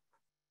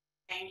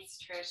 Thanks,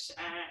 Trish.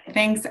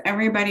 Thanks,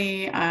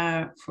 everybody,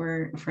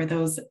 for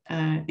those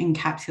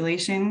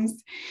encapsulations.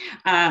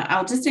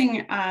 I'll just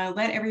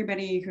let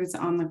everybody who's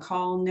on the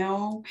call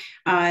know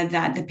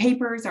that the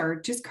papers are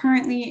just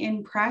currently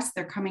in press.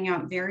 They're coming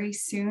out very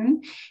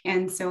soon.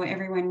 And so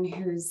everyone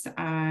who's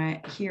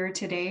here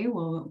today,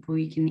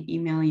 we can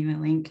email you a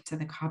link to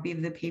the copy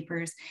of the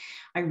papers.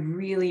 I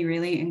really,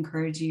 really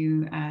encourage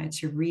you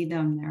to read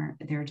them.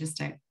 They're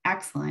just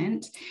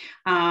excellent.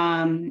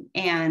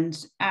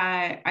 And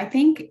I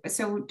think,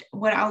 so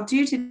what I'll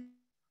do to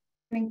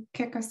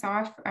kick us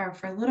off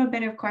for a little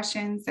bit of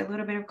questions, a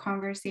little bit of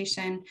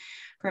conversation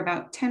for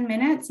about 10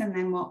 minutes, and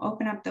then we'll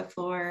open up the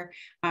floor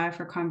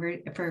for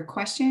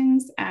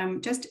questions.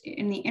 Just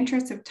in the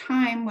interest of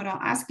time, what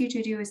I'll ask you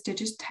to do is to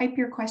just type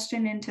your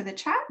question into the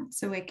chat,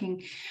 so it can,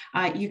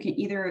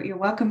 you're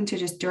welcome to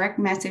just direct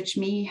message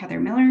me, Heather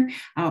Miller,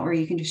 or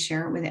you can just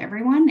share it with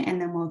everyone, and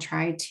then we'll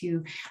try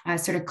to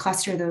sort of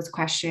cluster those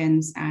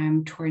questions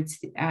towards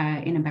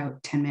in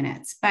about 10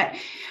 minutes. But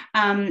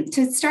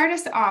to start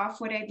us off,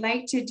 what I'd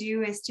like to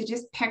do is to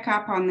just pick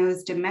up on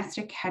those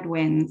domestic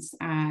headwinds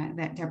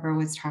that Deborah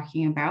was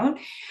talking about.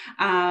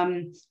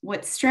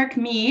 What struck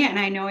me, and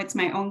I know it's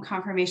my own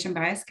confirmation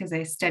bias because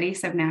I study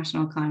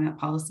subnational climate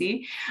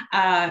policy,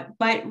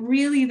 but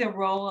really the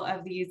role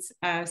of these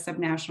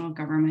subnational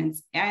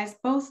governments as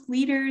both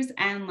leaders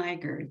and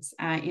laggards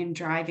in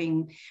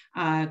driving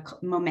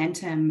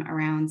momentum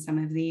around some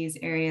of these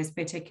areas,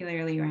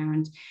 particularly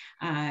around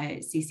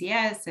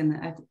CCS and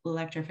the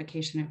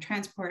electrification of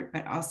transport,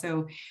 but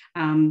also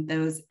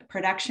those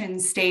production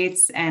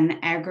states and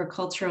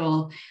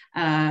agricultural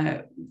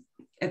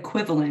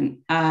equivalent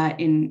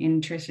in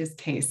Trish's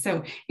case.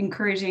 So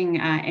encouraging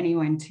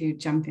anyone to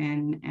jump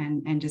in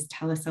and just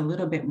tell us a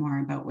little bit more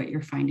about what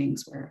your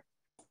findings were.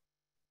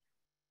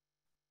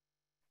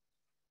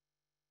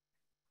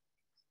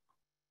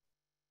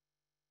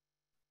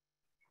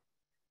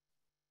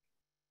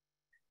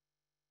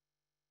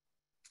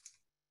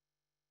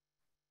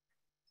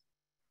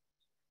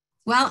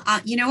 Well,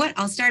 you know what?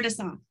 I'll start us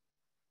off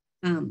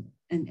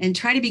and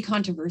try to be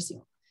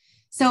controversial.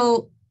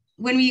 So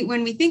when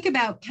we think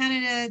about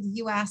Canada, the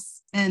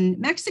U.S. and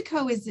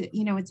Mexico, it's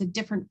a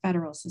different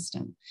federal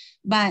system,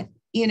 but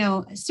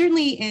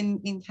certainly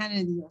in Canada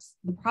and the U.S.,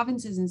 the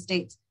provinces and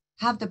states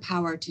have the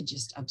power to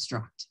just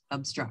obstruct,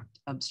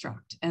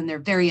 and they're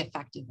very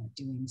effective at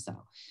doing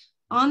so.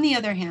 On the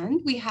other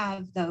hand, we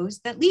have those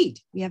that lead.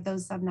 We have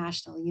those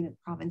subnational unit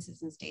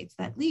provinces and states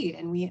that lead.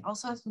 And we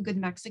also have some good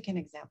Mexican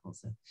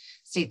examples of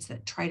states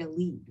that try to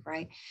lead,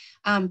 right?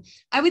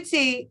 I would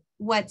say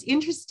what's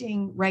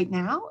interesting right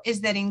now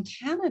is that in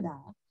Canada,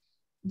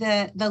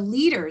 the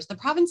leaders, the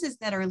provinces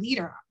that are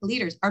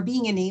leaders are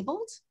being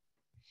enabled,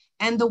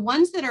 and the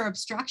ones that are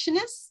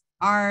obstructionists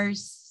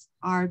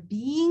are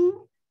being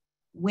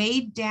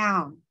weighed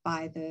down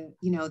by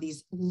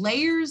these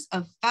layers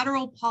of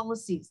federal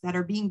policies that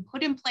are being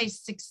put in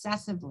place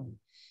successively.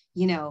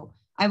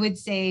 I would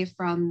say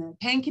from the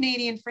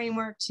Pan-Canadian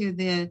framework to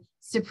the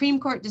Supreme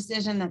Court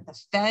decision that the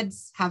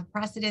feds have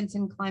precedence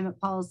in climate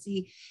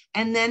policy,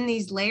 and then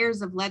these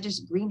layers of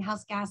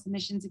Greenhouse Gas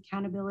Emissions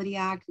Accountability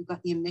Act. We've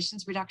got the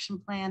emissions reduction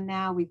plan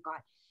now. We've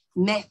got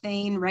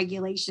methane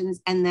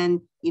regulations, and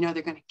then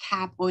they're going to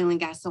cap oil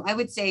and gas. So I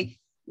would say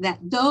that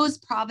those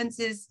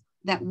provinces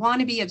that want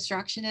to be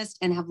obstructionist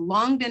and have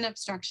long been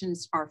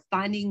obstructionists are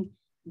finding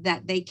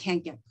that they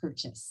can't get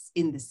purchase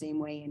in the same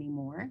way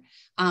anymore.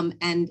 I'll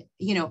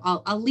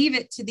leave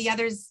it to the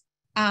others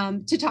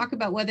to talk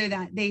about whether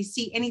that they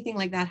see anything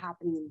like that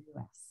happening in the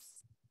US.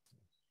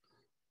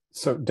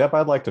 So Deb,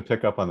 I'd like to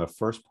pick up on the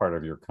first part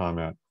of your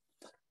comment,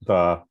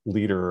 the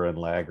leader and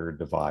laggard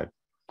divide.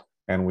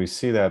 And we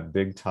see that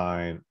big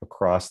time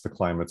across the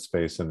climate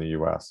space in the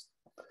US.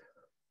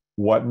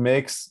 What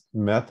makes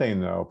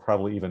methane, though,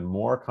 probably even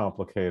more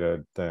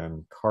complicated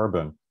than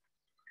carbon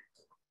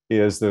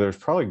is that there's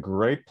probably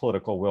great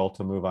political will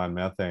to move on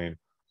methane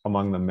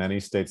among the many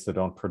states that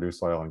don't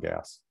produce oil and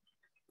gas.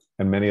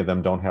 And many of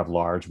them don't have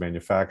large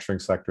manufacturing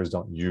sectors,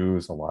 don't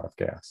use a lot of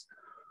gas.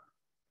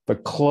 The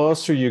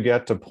closer you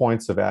get to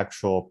points of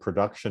actual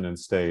production in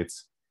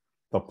states,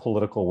 the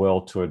political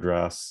will to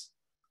address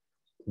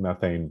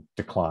methane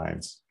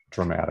declines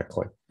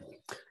dramatically.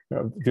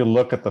 If you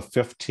look at the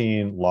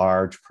 15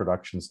 large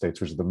production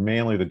states, which are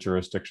mainly the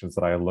jurisdictions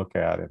that I look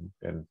at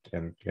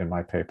in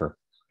my paper.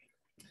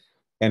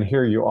 And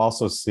here you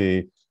also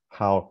see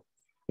how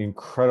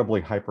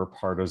incredibly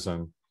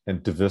hyper-partisan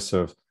and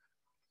divisive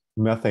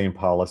methane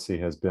policy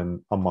has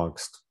been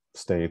amongst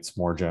states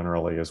more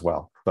generally as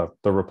well.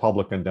 The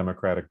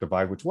Republican-Democratic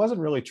divide, which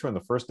wasn't really true in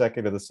the first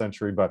decade of the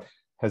century, but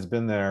has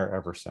been there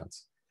ever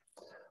since.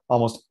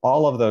 Almost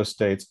all of those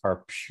states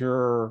are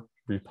pure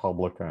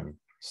Republican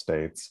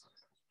states.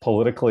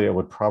 Politically, it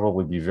would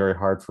probably be very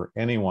hard for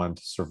anyone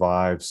to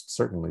survive,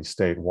 certainly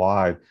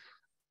statewide,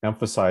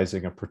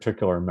 emphasizing a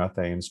particular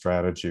methane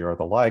strategy or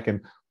the like.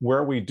 And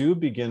where we do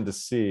begin to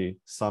see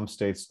some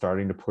states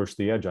starting to push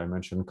the edge, I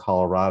mentioned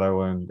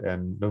Colorado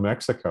and New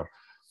Mexico,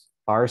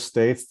 are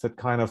states that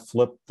kind of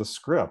flip the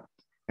script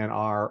and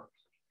are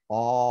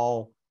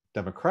all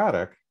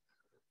Democratic,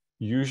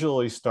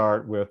 usually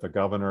start with a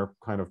governor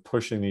kind of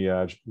pushing the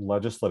edge,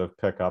 legislative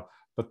pickup,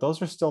 but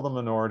those are still the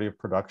minority of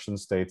production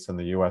states in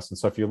the US. And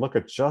so if you look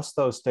at just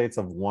those states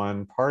of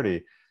one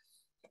party,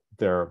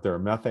 they're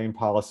methane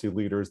policy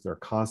leaders, they're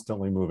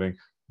constantly moving.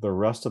 The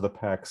rest of the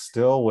pack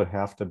still would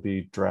have to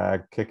be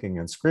dragged, kicking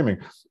and screaming.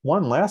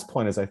 One last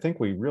point is I think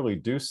we really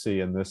do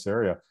see in this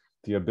area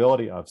the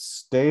ability of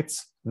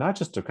states not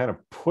just to kind of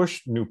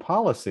push new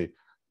policy,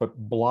 but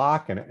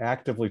block and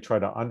actively try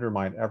to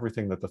undermine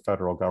everything that the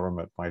federal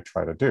government might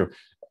try to do.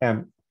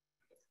 And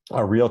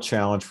a real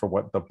challenge for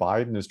what the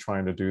Biden is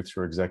trying to do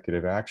through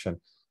executive action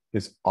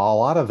is a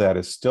lot of that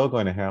is still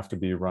going to have to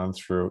be run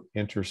through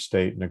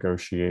interstate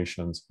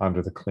negotiations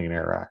under the Clean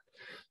Air Act.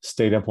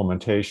 State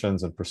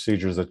implementations and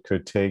procedures that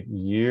could take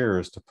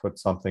years to put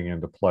something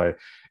into play.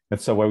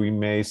 And so we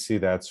may see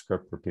that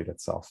script repeat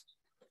itself.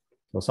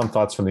 So some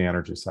thoughts from the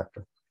energy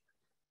sector.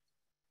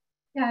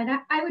 Yeah, and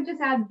I would just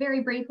add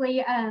very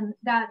briefly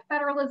that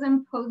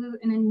federalism poses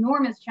an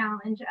enormous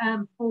challenge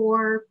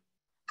for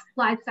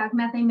livestock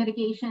methane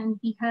mitigation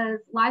because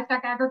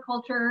livestock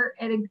agriculture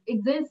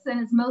exists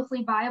and is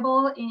mostly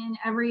viable in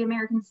every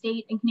American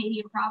state and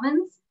Canadian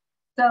province.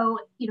 So,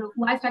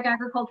 livestock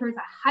agriculture is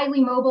a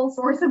highly mobile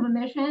source of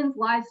emissions.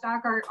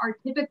 Livestock are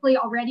typically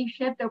already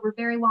shipped over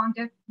very long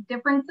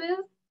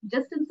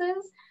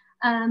distances.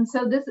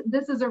 So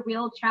this is a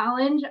real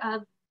challenge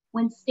of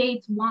when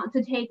states want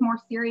to take more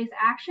serious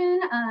action,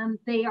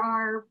 they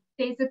are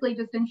basically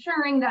just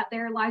ensuring that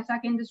their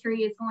livestock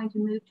industry is going to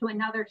move to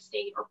another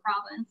state or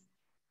province.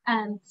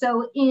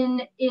 So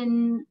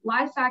in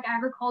livestock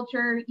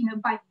agriculture,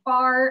 by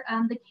far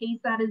the case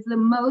that is the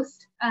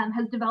most,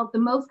 has developed the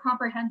most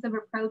comprehensive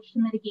approach to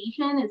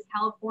mitigation is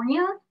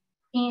California,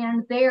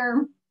 and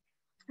their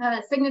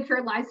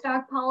signature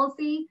livestock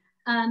policy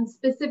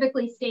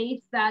specifically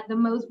states that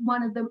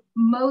one of the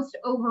most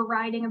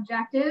overriding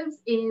objectives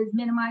is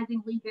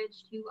minimizing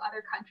leakage to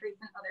other countries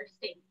and other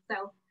states.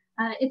 So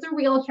It's a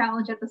real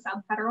challenge at the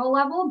sub-federal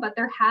level, but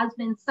there has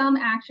been some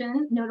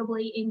action,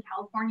 notably in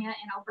California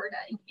and Alberta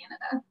in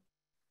Canada.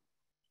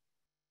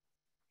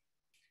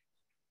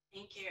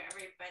 Thank you,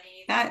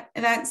 everybody.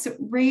 That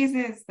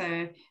raises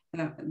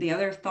the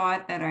other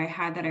thought that I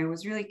had that I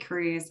was really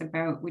curious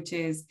about, which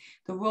is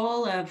the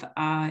role of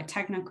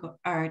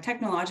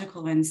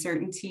technological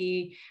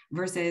uncertainty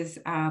versus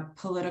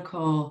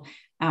political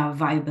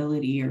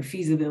viability or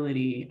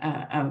feasibility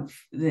of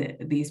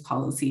these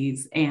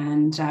policies.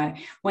 And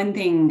one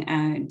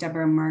thing,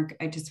 Deborah and Mark,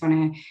 I just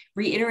want to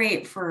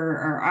reiterate for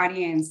our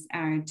audience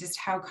just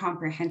how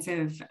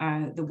comprehensive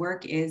the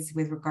work is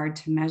with regard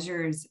to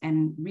measures,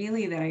 and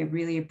really that I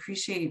really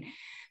appreciate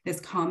this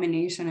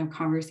combination of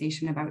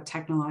conversation about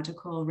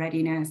technological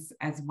readiness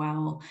as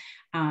well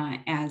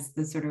as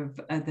the sort of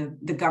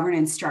the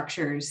governance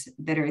structures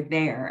that are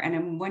there. And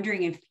I'm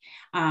wondering if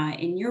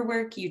in your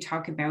work, you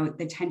talk about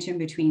the tension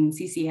between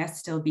CCS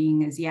still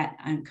being as yet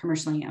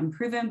commercially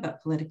unproven,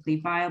 but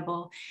politically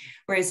viable.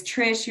 Whereas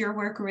Trish, your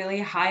work really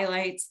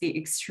highlights the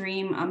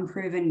extreme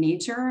unproven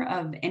nature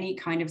of any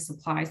kind of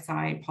supply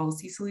side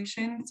policy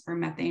solutions for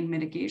methane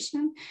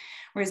mitigation.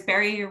 Whereas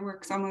Barry, your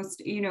work's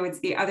almost, it's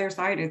the other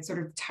side. It's sort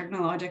of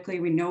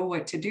technologically, we know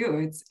what to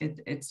do.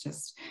 It's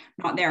just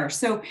not there.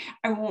 So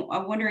I'm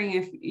wondering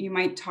if you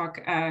might talk,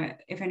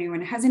 if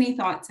anyone has any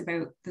thoughts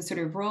about the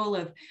sort of role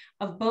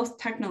of both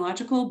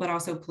technological, but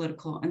also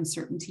political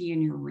uncertainty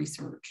in your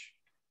research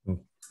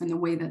and the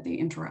way that they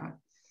interact.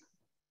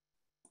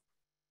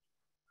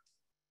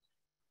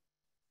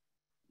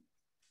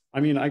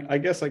 I mean, I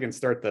guess I can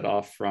start that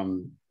off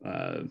from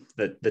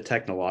the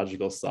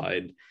technological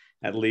side,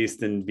 at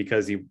least, and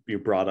because you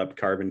brought up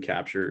carbon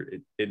capture,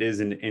 it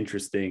is an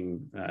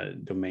interesting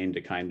domain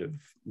to kind of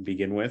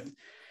begin with.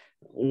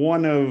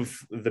 One of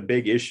the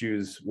big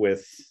issues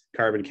with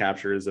carbon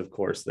capture is, of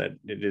course, that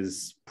it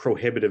is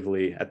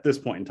prohibitively, at this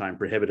point in time,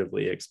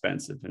 prohibitively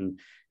expensive, and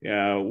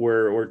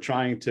we're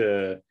trying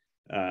to,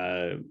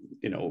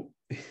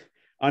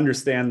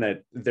 understand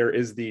that there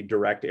is the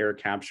direct air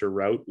capture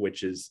route,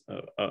 which is,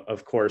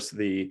 of course,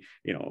 the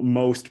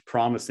most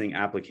promising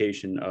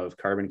application of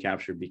carbon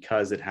capture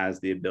because it has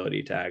the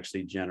ability to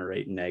actually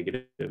generate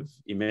negative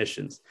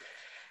emissions.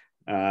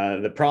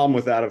 The problem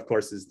with that, of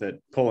course, is that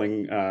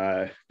pulling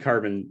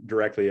carbon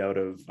directly out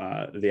of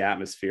the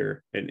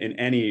atmosphere in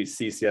any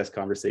CCS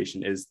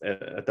conversation is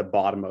at the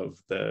bottom of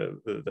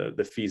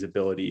the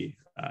feasibility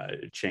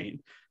chain.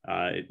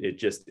 It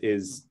just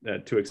is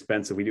too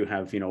expensive. We do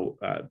have,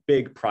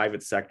 big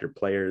private sector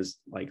players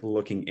like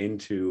looking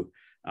into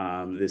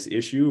this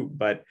issue,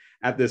 but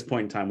at this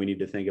point in time, we need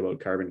to think about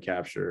carbon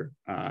capture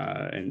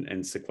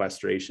and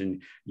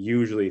sequestration,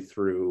 usually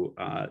through,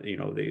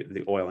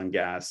 the oil and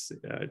gas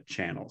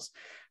channels.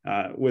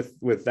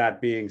 With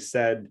that being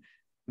said,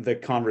 the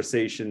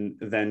conversation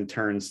then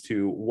turns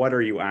to what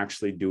are you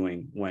actually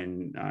doing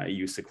when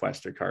you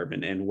sequester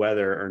carbon, and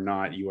whether or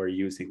not you are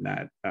using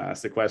that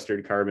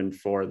sequestered carbon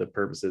for the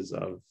purposes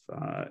of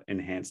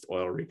enhanced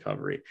oil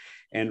recovery.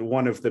 And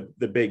one of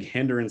the big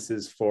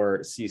hindrances for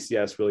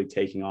CCS really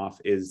taking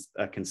off is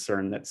a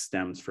concern that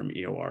stems from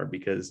EOR,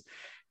 because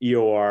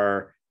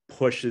EOR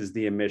pushes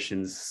the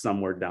emissions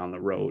somewhere down the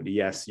road.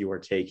 Yes, you are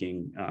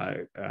taking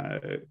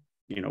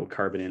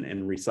carbon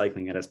and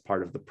recycling it as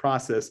part of the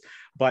process,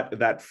 but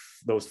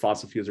those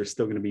fossil fuels are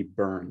still going to be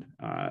burned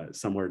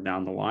somewhere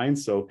down the line.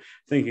 So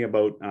thinking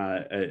about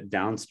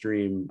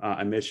downstream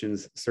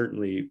emissions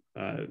certainly,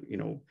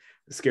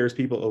 scares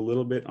people a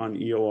little bit on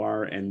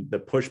EOR, and the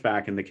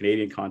pushback in the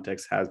Canadian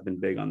context has been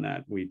big on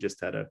that. We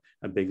just had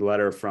a big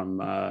letter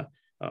from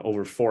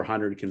over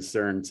 400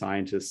 concerned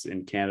scientists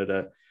in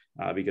Canada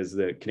because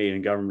the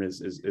Canadian government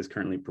is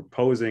currently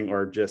proposing,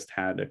 or just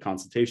had a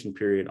consultation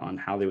period on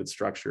how they would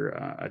structure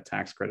a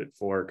tax credit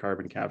for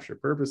carbon capture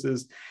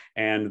purposes.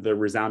 And the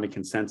resounding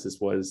consensus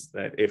was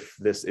that if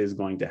this is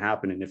going to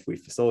happen, and if we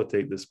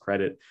facilitate this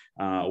credit,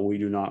 we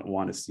do not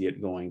want to see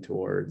it going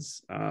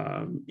towards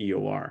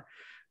EOR.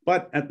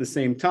 But at the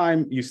same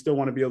time, you still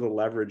want to be able to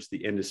leverage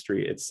the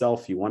industry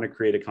itself. You want to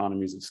create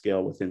economies of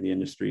scale within the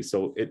industry.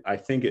 So I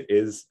think it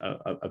is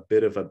a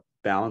bit of a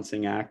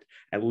balancing act,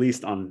 at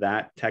least on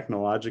that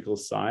technological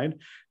side.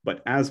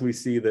 But as we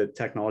see the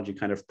technology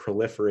kind of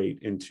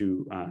proliferate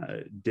into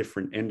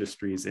different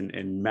industries,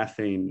 and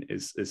methane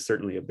is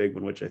certainly a big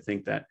one, which I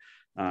think that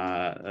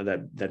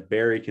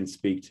Barry can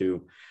speak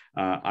to.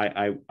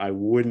 I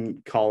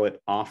wouldn't call it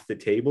off the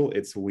table.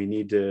 We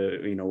need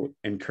to,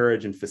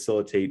 encourage and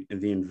facilitate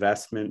the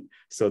investment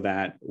so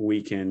that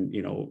we can,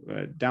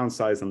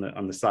 downsize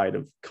on the side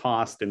of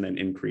cost, and then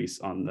increase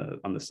on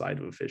the side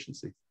of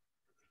efficiency.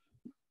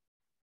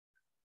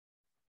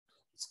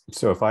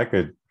 So if I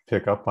could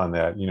pick up on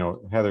that,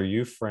 Heather,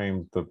 you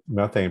framed the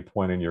methane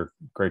point in your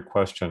great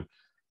question,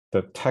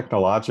 that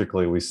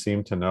technologically we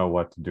seem to know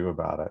what to do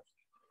about it.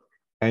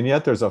 And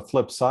yet there's a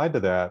flip side to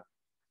that.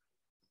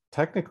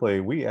 Technically,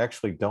 we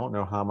actually don't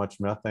know how much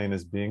methane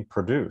is being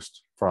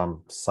produced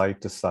from site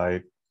to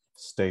site,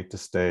 state to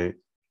state,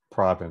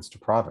 province to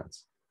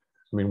province.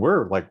 I mean,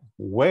 we're like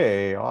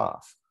way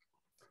off.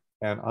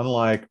 And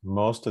unlike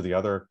most of the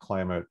other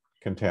climate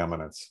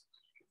contaminants,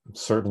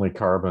 certainly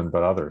carbon,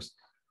 but others,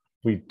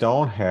 we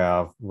don't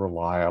have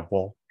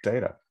reliable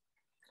data.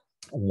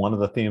 One of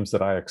the themes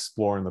that I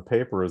explore in the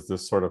paper is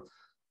this sort of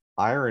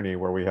irony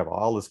where we have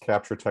all this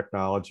capture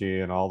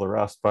technology and all the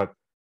rest, but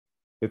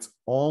it's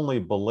only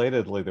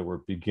belatedly that we're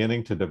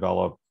beginning to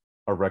develop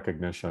a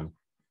recognition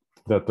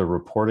that the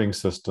reporting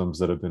systems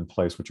that have been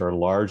placed, which are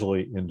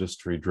largely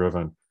industry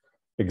driven,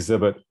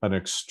 exhibit an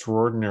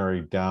extraordinary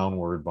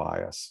downward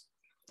bias.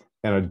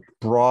 And a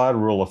broad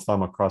rule of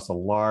thumb across a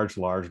large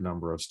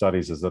number of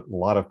studies is that a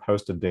lot of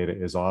posted data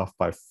is off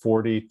by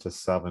 40 to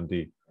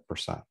 70%.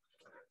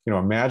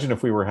 Imagine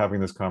if we were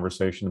having this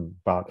conversation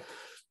about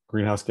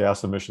greenhouse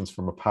gas emissions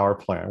from a power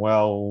plant.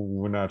 Well,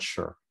 we're not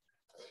sure.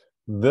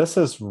 This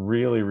is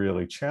really,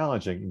 really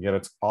challenging, and yet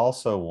it's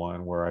also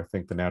one where I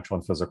think the natural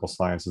and physical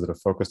sciences that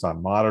have focused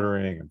on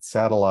monitoring and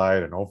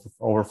satellite and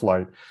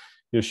overflight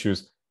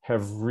issues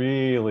have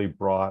really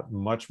brought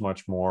much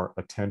more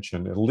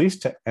attention, at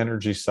least to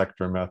energy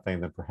sector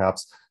methane, than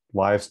perhaps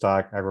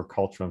livestock,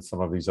 agriculture, and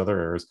some of these other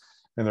areas.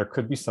 And there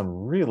could be some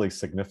really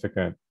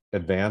significant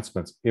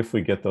advancements if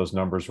we get those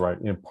numbers right,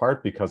 in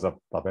part because of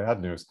the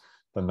bad news.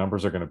 The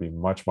numbers are going to be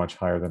much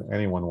higher than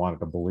anyone wanted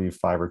to believe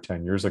 5 or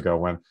 10 years ago,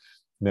 when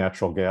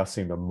natural gas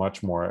seemed a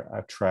much more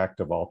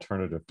attractive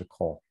alternative to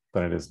coal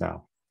than it is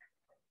now.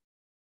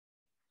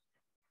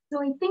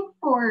 So I think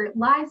for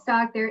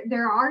livestock,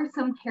 there are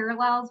some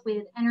parallels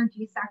with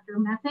energy sector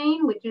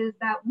methane, which is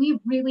that we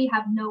really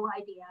have no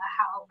idea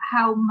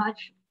how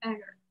much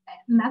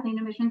methane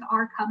emissions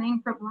are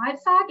coming from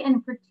livestock,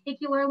 and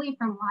particularly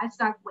from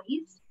livestock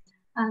waste.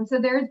 So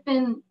there's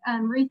been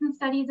recent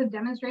studies have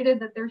demonstrated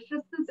that there's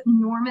just this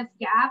enormous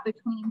gap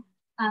between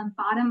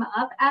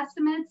bottom-up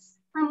estimates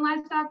from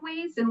livestock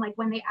waste and like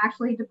when they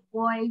actually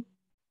deploy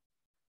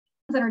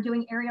that are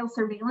doing aerial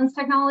surveillance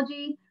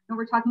technology. And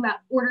we're talking about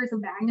orders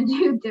of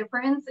magnitude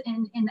difference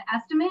in the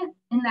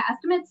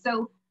estimate.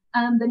 So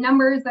the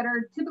numbers that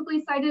are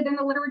typically cited in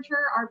the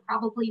literature are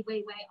probably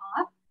way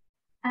off.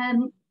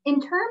 In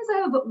terms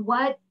of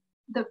what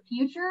the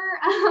future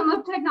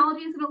of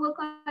technology is going to look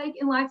like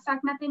in livestock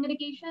methane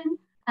mitigation,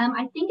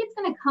 I think it's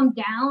going to come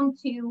down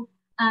to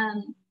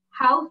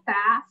how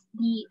fast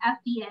the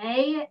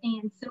FDA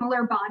and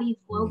similar bodies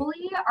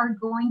globally are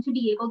going to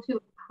be able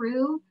to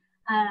approve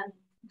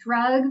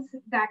drugs,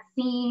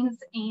 vaccines,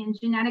 and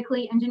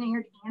genetically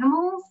engineered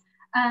animals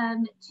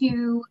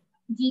to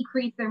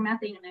decrease their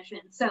methane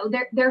emissions. So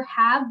there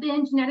have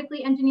been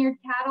genetically engineered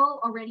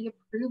cattle already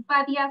approved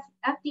by the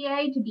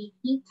FDA to be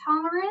heat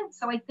tolerant.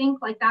 So I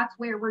think like that's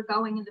where we're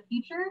going in the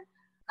future.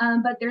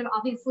 But there's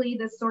obviously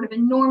this sort of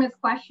enormous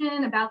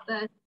question about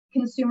the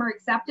consumer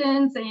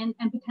acceptance and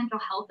potential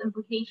health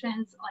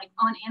implications like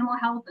on animal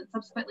health and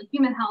subsequently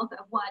human health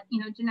of what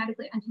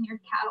genetically engineered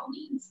cattle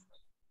means.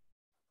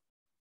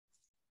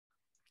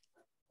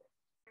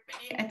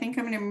 I think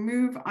I'm going to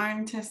move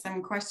on to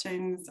some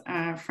questions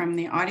from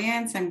the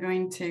audience. I'm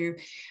going to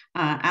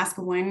ask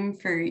one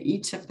for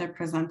each of the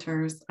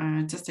presenters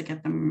just to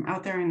get them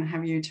out there and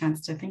have you a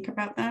chance to think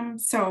about them.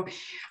 So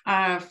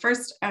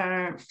first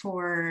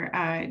for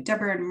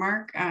Deborah and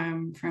Mark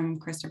from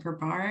Christopher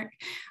Bark,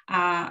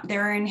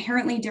 there are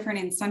inherently different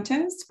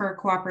incentives for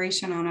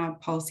cooperation on a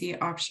policy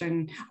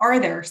option. Are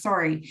there,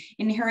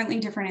 inherently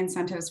different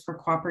incentives for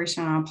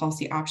cooperation on a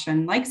policy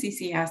option like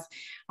CCS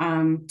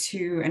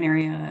to an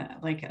area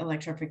like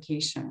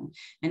electrification?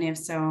 And if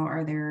so,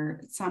 are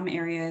there some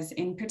areas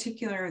in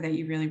particular that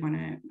you really want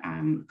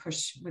to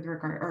push with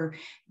regard, or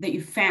that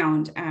you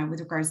found with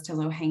regards to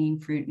low-hanging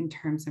fruit in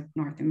terms of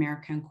North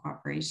American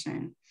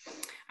cooperation?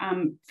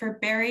 For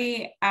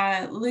Barry,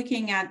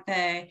 looking at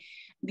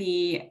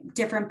the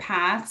different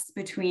paths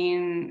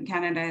between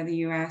Canada, the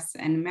US,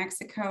 and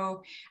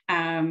Mexico,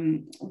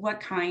 what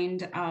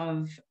kind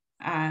of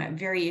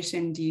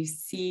variation do you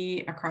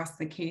see across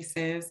the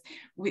cases,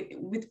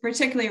 with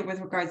particularly with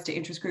regards to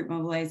interest group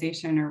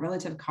mobilization or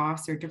relative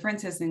costs or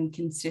differences in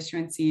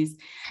constituencies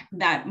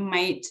that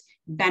might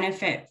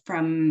benefit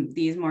from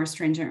these more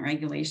stringent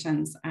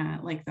regulations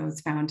like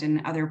those found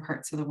in other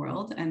parts of the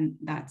world? And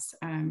that's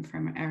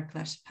from Eric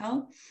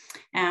Lachapelle.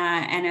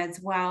 And as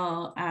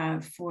well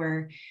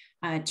for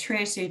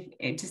Trish,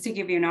 just to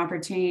give you an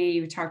opportunity,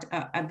 you talked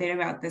a bit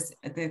about this,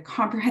 the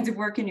comprehensive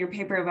work in your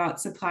paper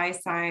about supply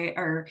side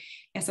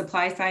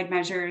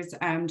measures.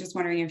 Just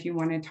wondering if you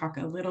want to talk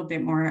a little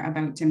bit more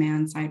about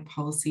demand side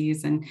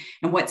policies and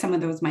what some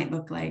of those might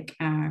look like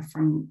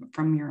from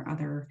your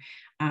other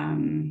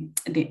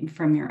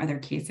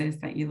cases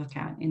that you look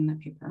at in the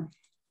paper.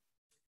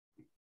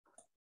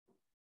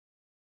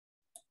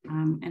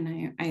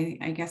 And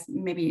I guess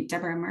maybe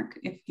Deborah and Mark,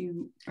 if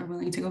you are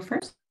willing to go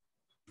first.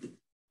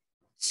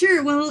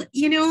 Sure. Well,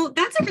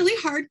 that's a really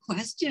hard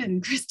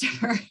question,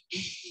 Christopher.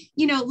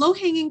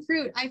 Low-hanging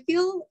fruit. I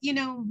feel,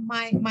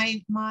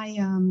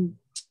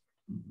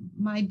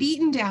 my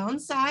beaten down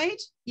side,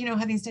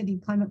 having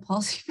studied climate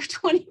policy for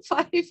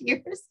 25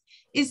 years,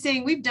 is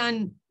saying we've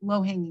done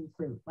low-hanging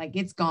fruit, like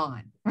it's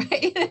gone,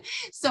 right?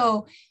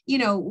 So,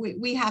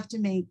 we have to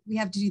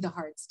do the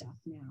hard stuff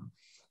now.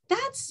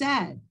 That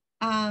said,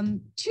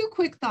 two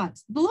quick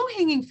thoughts. The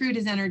low-hanging fruit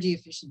is energy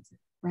efficiency,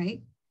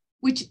 right?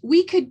 Which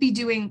we could be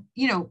doing,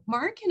 you know,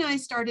 Mark and I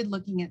started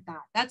looking at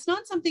that. That's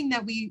not something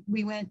that we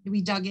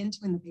dug into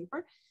in the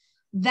paper.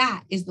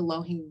 That is the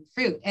low-hanging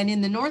fruit. And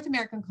in the North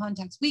American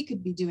context, we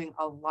could be doing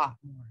a lot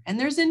more. And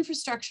there's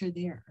infrastructure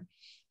there.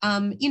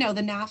 You know,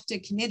 the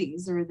NAFTA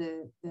committees or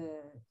the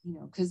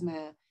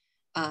CUSMA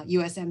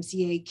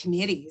USMCA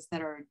committees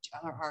that are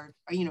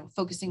you know,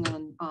 focusing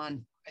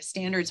on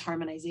standards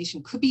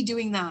harmonization could be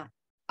doing that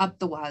up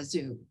the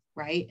wazoo,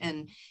 right?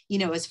 And, you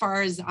know, as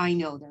far as I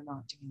know, they're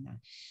not doing that.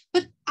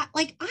 But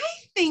I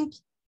think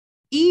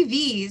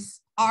EVs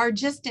are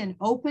just an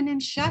open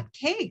and shut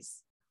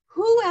case.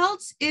 Who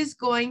else is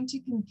going to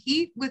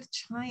compete with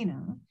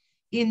China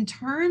in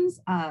terms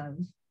of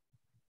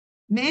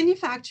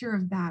manufacture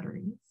of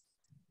batteries,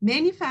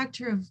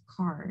 manufacture of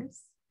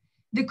cars,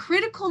 the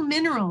critical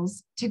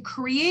minerals to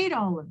create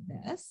all of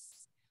this,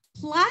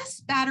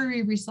 plus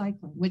battery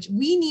recycling, which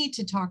we need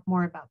to talk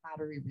more about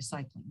battery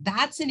recycling.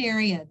 That's an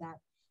area that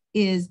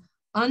is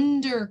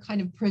under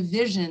kind of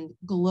provisioned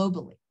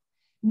globally.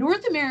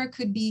 North America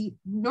could be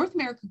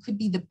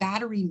the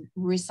battery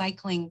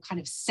recycling kind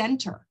of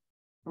center,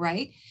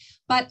 right?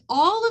 But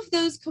all of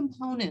those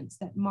components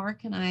that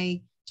Mark and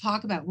I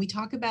talk about, we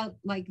talk about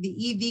like the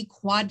EV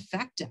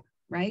quadfecta,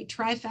 right?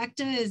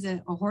 Trifecta is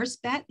a horse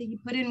bet that you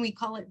put in, we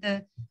call it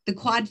the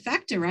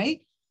quadfecta,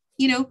 right?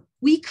 You know,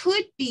 we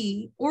could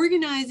be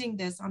organizing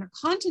this on a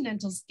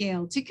continental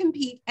scale to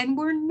compete, and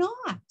we're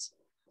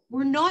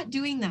not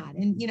doing that.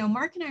 And, you know,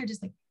 Mark and I are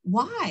just like,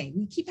 why?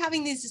 We keep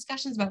having these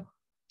discussions about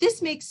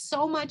this makes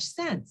so much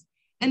sense.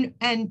 And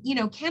you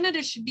know,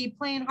 Canada should be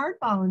playing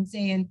hardball and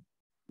saying,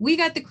 we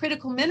got the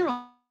critical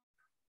minerals,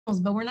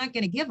 but we're not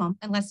going to give them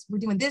unless we're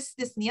doing this,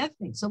 and the other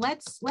thing. So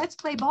let's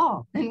play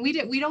ball. And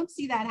we don't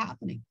see that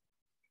happening.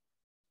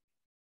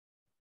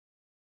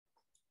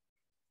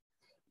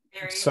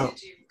 Barry, So,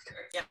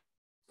 yeah.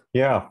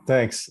 Yeah,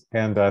 thanks.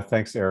 And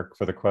thanks, Eric,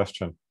 for the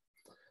question.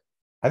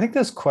 I think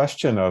this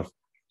question of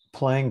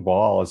playing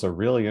ball is a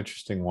really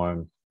interesting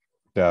one,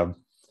 Deb.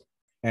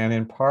 And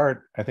in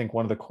part, I think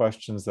one of the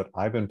questions that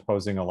I've been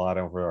posing a lot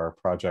over our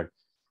project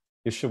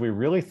is, should we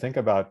really think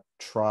about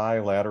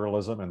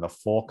trilateralism in the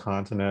full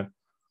continent,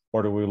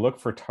 or do we look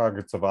for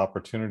targets of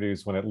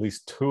opportunities when at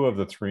least two of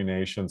the three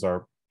nations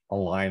are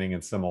aligning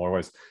in similar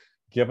ways,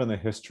 given the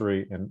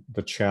history and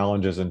the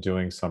challenges in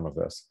doing some of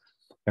this?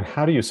 And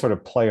how do you sort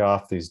of play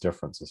off these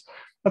differences?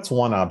 That's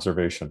one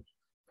observation.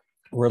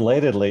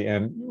 Relatedly,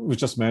 and we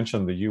just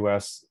mentioned the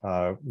US,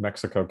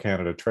 Mexico,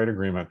 Canada trade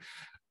agreement,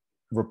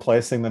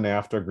 replacing the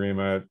NAFTA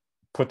agreement,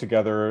 put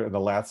together in the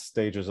last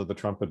stages of the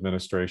Trump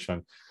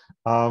administration,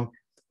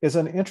 is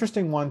an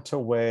interesting one to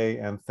weigh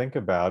and think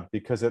about,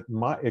 because it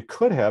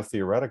could have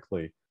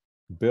theoretically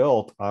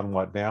built on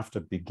what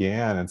NAFTA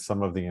began in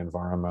some of the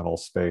environmental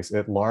space.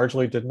 It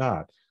largely did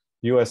not.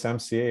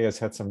 USMCA has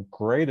had some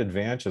great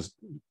advances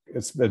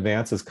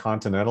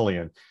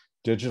continentally in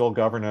digital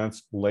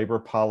governance, labor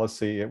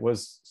policy. It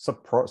was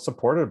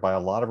supported by a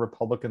lot of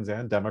Republicans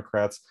and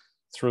Democrats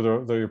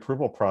through the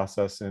approval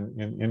process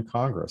in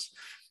Congress.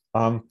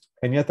 And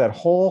yet that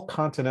whole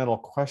continental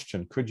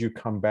question, could you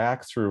come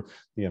back through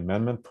the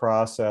amendment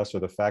process, or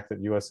the fact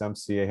that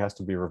USMCA has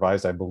to be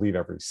revised, I believe,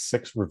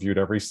 reviewed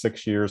every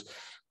 6 years?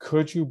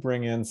 Could you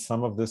bring in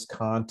some of this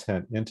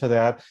content into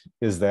that?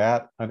 Is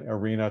that an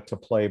arena to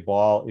play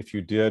ball? If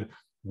you did,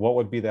 what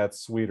would be that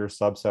sweeter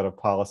subset of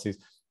policies?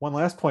 One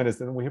last point is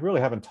that we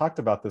really haven't talked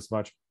about this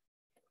much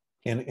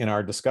in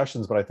our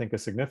discussions, but I think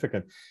is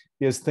significant,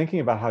 is thinking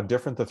about how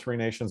different the three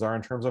nations are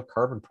in terms of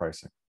carbon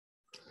pricing.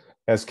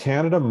 As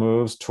Canada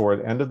moves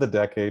toward end of the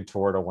decade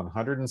toward a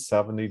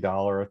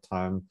 $170 a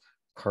ton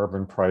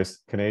carbon price,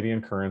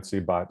 Canadian currency,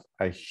 but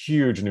a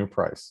huge new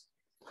price.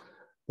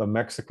 The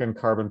Mexican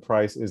carbon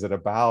price is at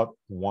about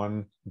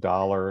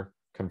 $1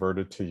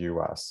 converted to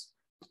US,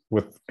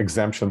 with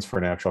exemptions for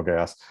natural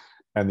gas.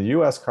 And the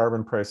US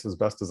carbon price, as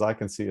best as I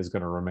can see, is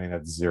going to remain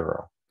at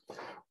zero,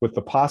 with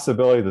the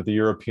possibility that the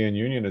European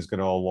Union is going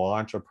to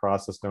launch a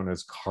process known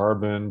as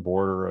carbon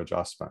border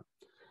adjustment.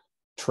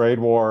 Trade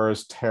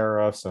wars,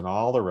 tariffs, and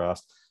all the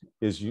rest.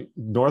 Is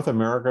North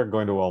America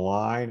going to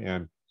align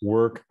and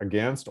work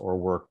against or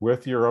work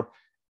with Europe?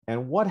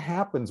 And what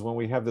happens when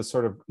we have this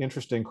sort of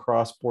interesting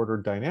cross-border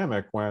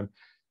dynamic when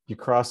you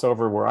cross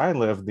over where I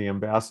live, the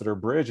Ambassador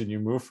Bridge, and you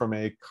move from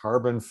a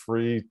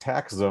carbon-free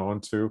tax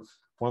zone to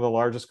one of the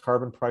largest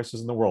carbon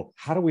prices in the world?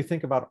 How do we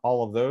think about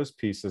all of those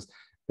pieces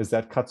as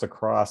that cuts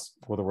across,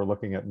 whether we're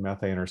looking at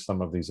methane or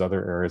some of these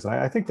other areas? And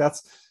I think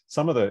that's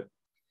some of the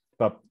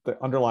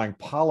underlying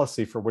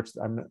policy for which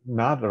I'm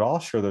not at all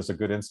sure there's a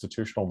good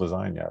institutional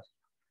design yet.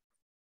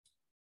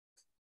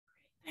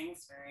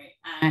 Thanks, Barry.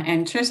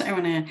 And Trish, I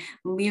want to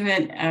leave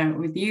it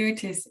with you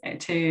to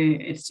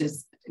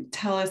just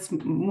tell us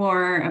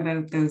more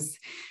about those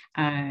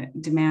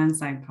demand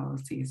side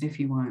policies, if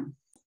you want.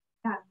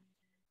 Yeah.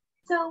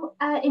 So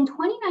in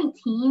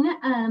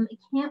 2019,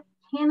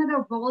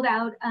 Canada rolled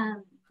out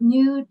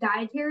new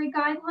dietary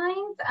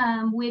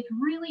guidelines, which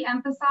really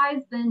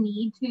emphasize the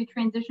need to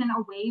transition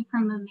away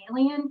from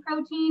mammalian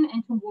protein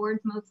and towards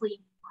mostly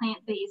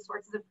plant-based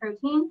sources of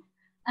protein.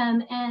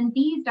 And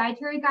these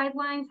dietary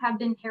guidelines have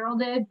been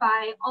heralded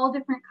by all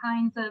different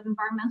kinds of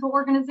environmental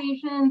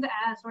organizations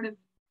as sort of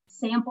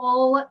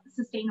sample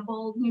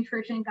sustainable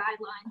nutrition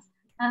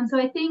guidelines. So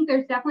I think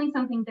there's definitely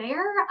something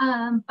there,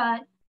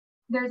 but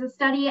there's a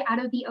study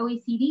out of the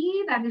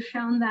OECD that has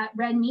shown that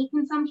red meat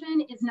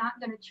consumption is not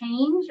going to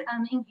change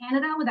in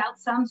Canada without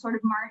some sort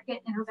of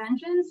market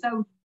intervention.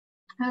 So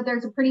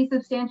there's a pretty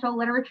substantial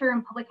literature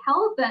in public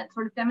health that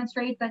sort of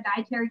demonstrates that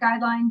dietary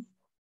guidelines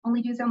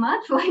only do so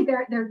much. Like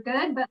they're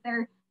good, but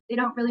they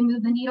don't really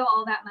move the needle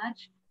all that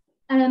much.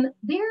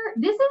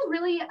 This is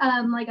really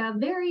like a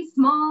very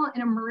small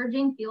and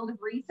emerging field of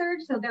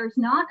research, so there's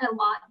not a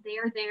lot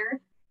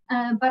there.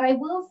 But I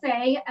will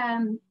say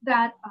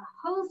that a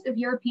host of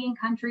European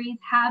countries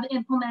have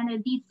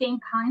implemented these same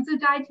kinds of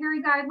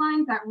dietary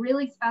guidelines that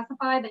really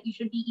specify that you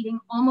should be eating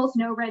almost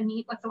no red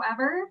meat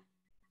whatsoever.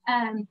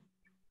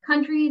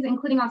 Countries,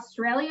 including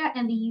Australia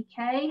and the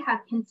UK,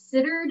 have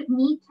considered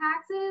meat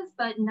taxes,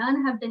 but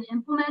none have been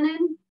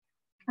implemented,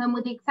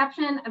 with the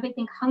exception of, I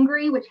think,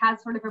 Hungary, which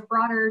has sort of a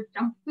broader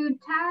junk food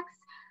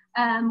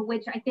tax,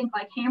 which I think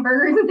like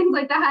hamburgers and things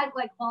like that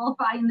like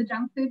qualify in the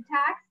junk food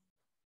tax.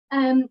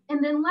 And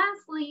then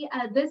lastly,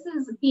 this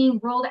is being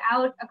rolled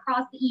out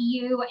across the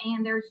EU,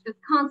 and there's just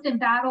constant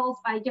battles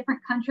by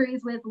different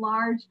countries with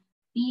large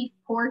beef,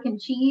 pork, and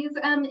cheese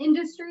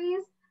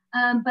industries.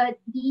 But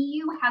the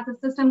EU has a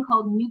system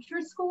called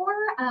Nutri-Score,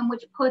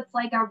 which puts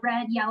like a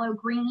red, yellow,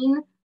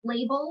 green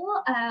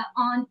label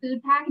on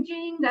food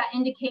packaging that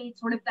indicates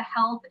sort of the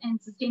health and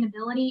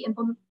sustainability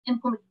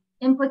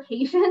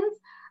implications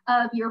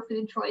of your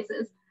food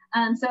choices.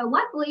 So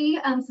luckily,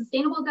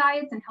 sustainable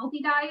diets and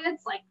healthy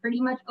diets like pretty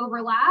much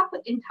overlap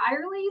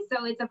entirely.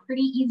 So it's a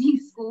pretty easy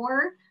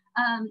score,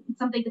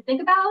 something to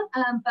think about.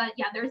 But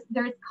yeah,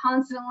 there's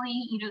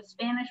constantly,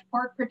 Spanish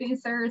pork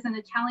producers and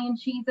Italian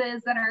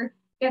cheeses that are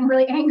getting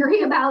really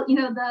angry about,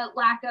 the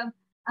lack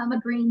of a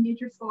green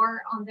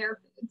Nutri-Score on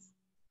their foods.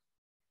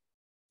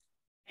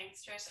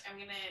 Thanks, Trish.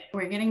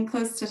 We're getting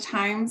close to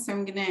time, so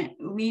I'm gonna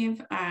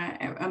leave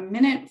a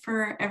minute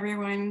for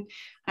everyone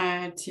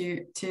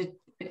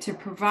to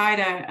provide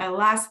a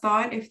last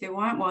thought if they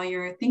want. While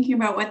you're thinking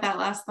about what that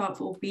last thought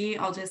will be,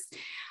 I'll just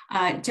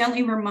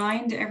gently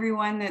remind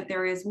everyone that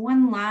there is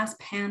one last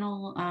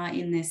panel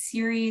in this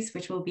series,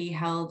 which will be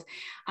held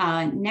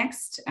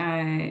next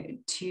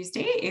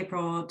Tuesday,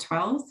 April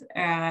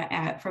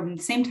 12th, from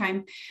the same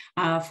time,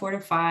 4 to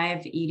 5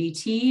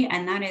 EDT,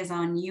 and that is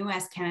on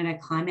US-Canada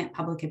climate,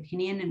 public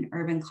opinion, and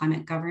urban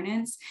climate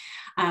governance,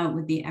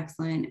 with the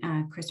excellent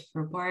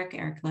Christopher Bork,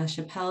 Eric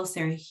LaChapelle,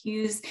 Sarah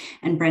Hughes,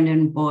 and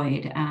Brendan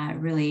Boyd.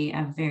 Really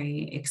a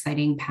very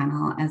exciting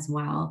panel as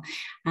well.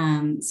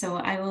 So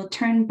I will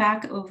turn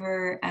back over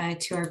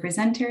to our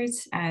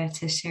presenters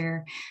to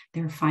share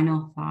their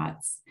final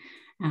thoughts.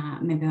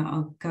 Maybe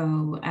I'll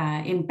go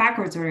in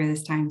backwards order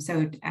this time.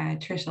 So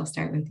Trish, I'll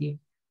start with you.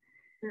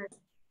 Sure.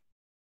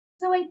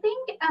 So I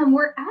think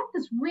we're at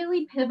this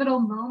really pivotal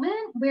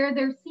moment where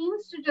there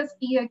seems to just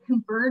be a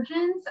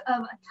convergence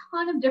of a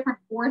ton of different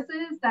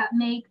forces that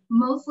make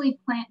mostly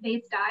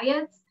plant-based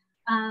diets,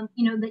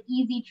 the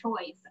easy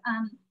choice.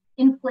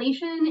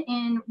 Inflation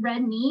in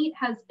red meat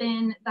has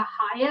been the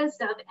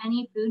highest of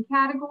any food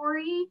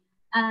category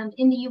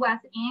in the US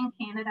and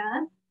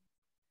Canada.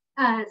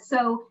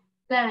 So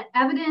the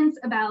evidence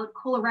about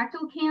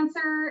colorectal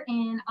cancer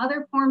and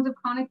other forms of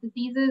chronic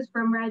diseases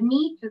from red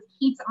meat just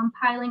keeps on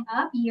piling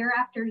up year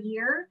after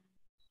year.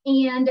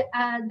 And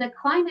the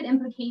climate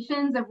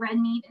implications of red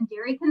meat and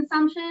dairy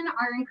consumption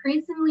are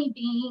increasingly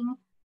being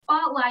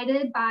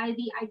spotlighted by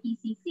the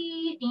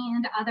IPCC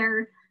and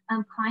other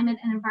climate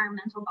and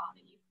environmental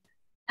bodies.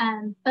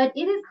 But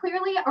it is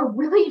clearly a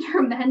really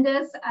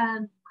tremendous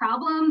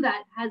problem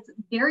that has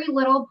very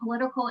little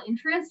political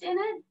interest in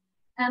it.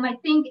 I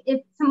think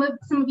if some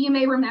of you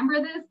may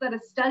remember this, that a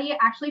study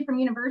actually from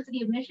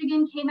University of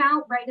Michigan came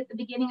out right at the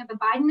beginning of the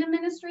Biden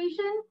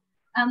administration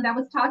that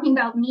was talking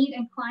about meat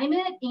and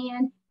climate,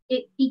 and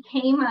it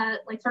became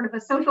sort of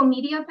a social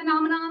media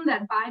phenomenon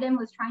that Biden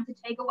was trying to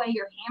take away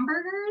your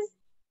hamburgers.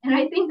 And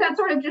I think that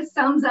sort of just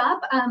sums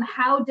up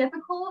how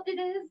difficult it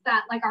is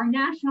that like our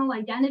national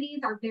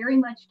identities are very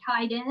much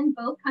tied in,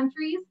 both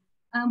countries,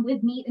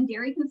 with meat and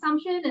dairy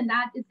consumption. And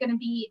that is going to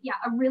be,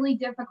 a really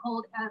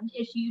difficult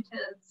issue to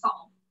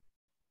solve.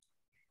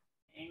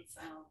 Thanks.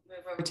 I'll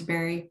move over to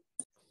Barry.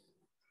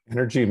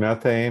 Energy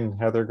methane,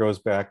 Heather, goes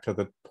back to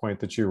the point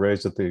that you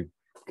raised at the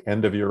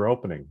end of your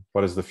opening.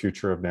 What is the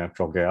future of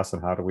natural gas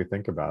and how do we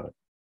think about it?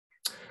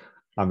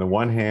 On the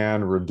one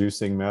hand,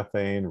 reducing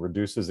methane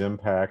reduces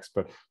impacts,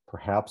 but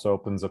perhaps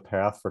opens a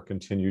path for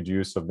continued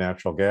use of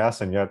natural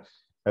gas. And yet,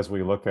 as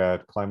we look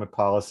at climate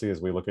policy,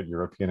 as we look at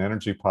European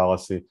energy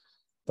policy,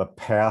 the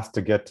path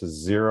to get to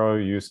zero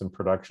use and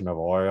production of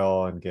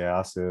oil and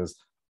gas is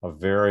a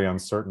very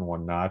uncertain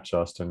one, not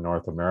just in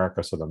North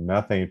America. So the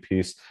methane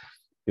piece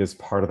is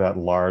part of that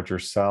larger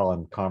cell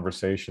and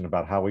conversation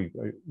about how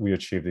we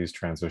achieve these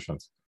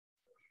transitions.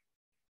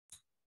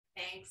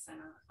 Thanks, and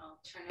I'll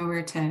turn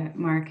over to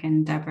Mark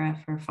and Deborah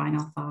for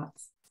final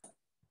thoughts. I'm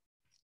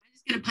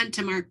just going to punt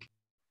to Mark.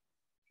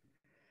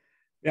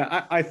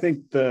 Yeah, I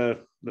think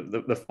the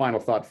final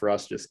thought for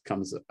us just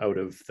comes out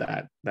of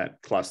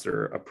that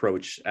cluster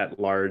approach at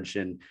large,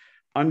 and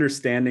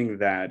understanding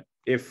that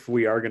if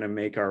we are going to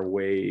make our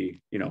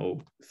way,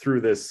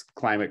 through this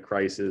climate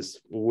crisis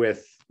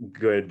with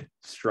good,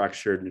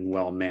 structured, and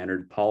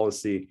well-mannered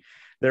policy,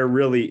 there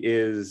really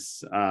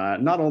is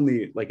not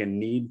only like a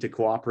need to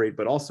cooperate,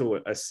 but also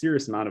a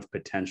serious amount of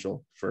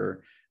potential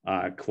for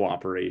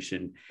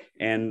cooperation.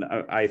 And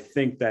I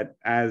think that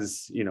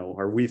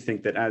we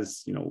think that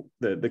as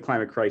the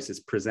climate crisis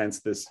presents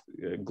this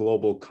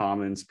global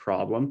commons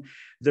problem,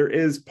 there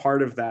is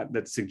part of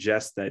that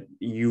suggests that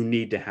you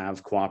need to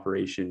have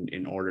cooperation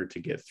in order to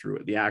get through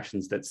it. The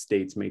actions that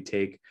states may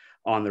take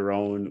on their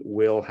own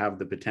will have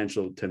the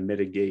potential to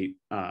mitigate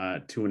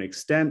to an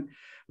extent.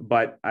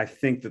 But I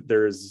think that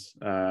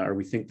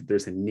we think that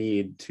there's a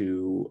need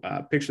to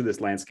picture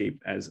this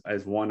landscape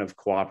as one of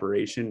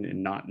cooperation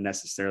and not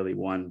necessarily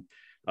one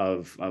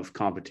of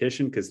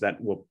competition, because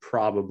that will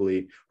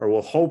probably, or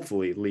will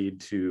hopefully,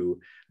 lead to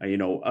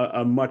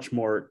a much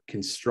more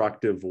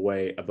constructive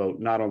way about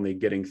not only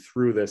getting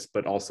through this,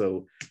 but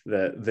also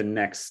the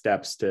next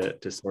steps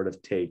to sort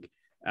of take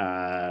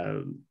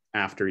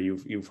after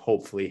you've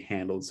hopefully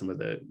handled some of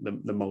the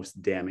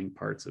most damning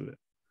parts of it.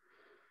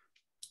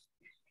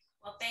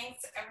 Well,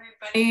 thanks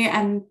everybody,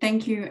 and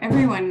thank you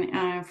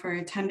everyone for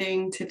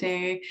attending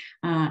today.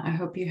 I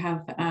hope you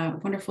have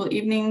wonderful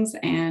evenings,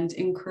 and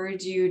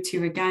encourage you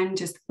to again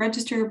just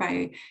register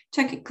by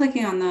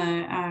clicking on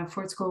the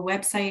Ford School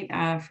website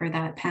for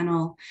that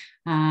panel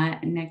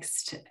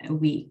next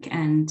week.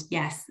 And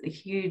yes, a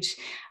huge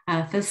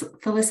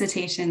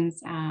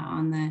felicitations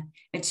on the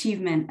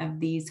achievement of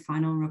these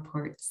final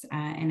reports.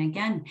 And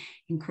again,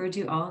 encourage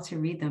you all to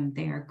read them.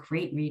 They are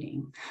great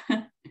reading.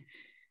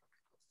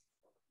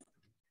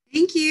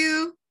 Thank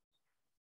you.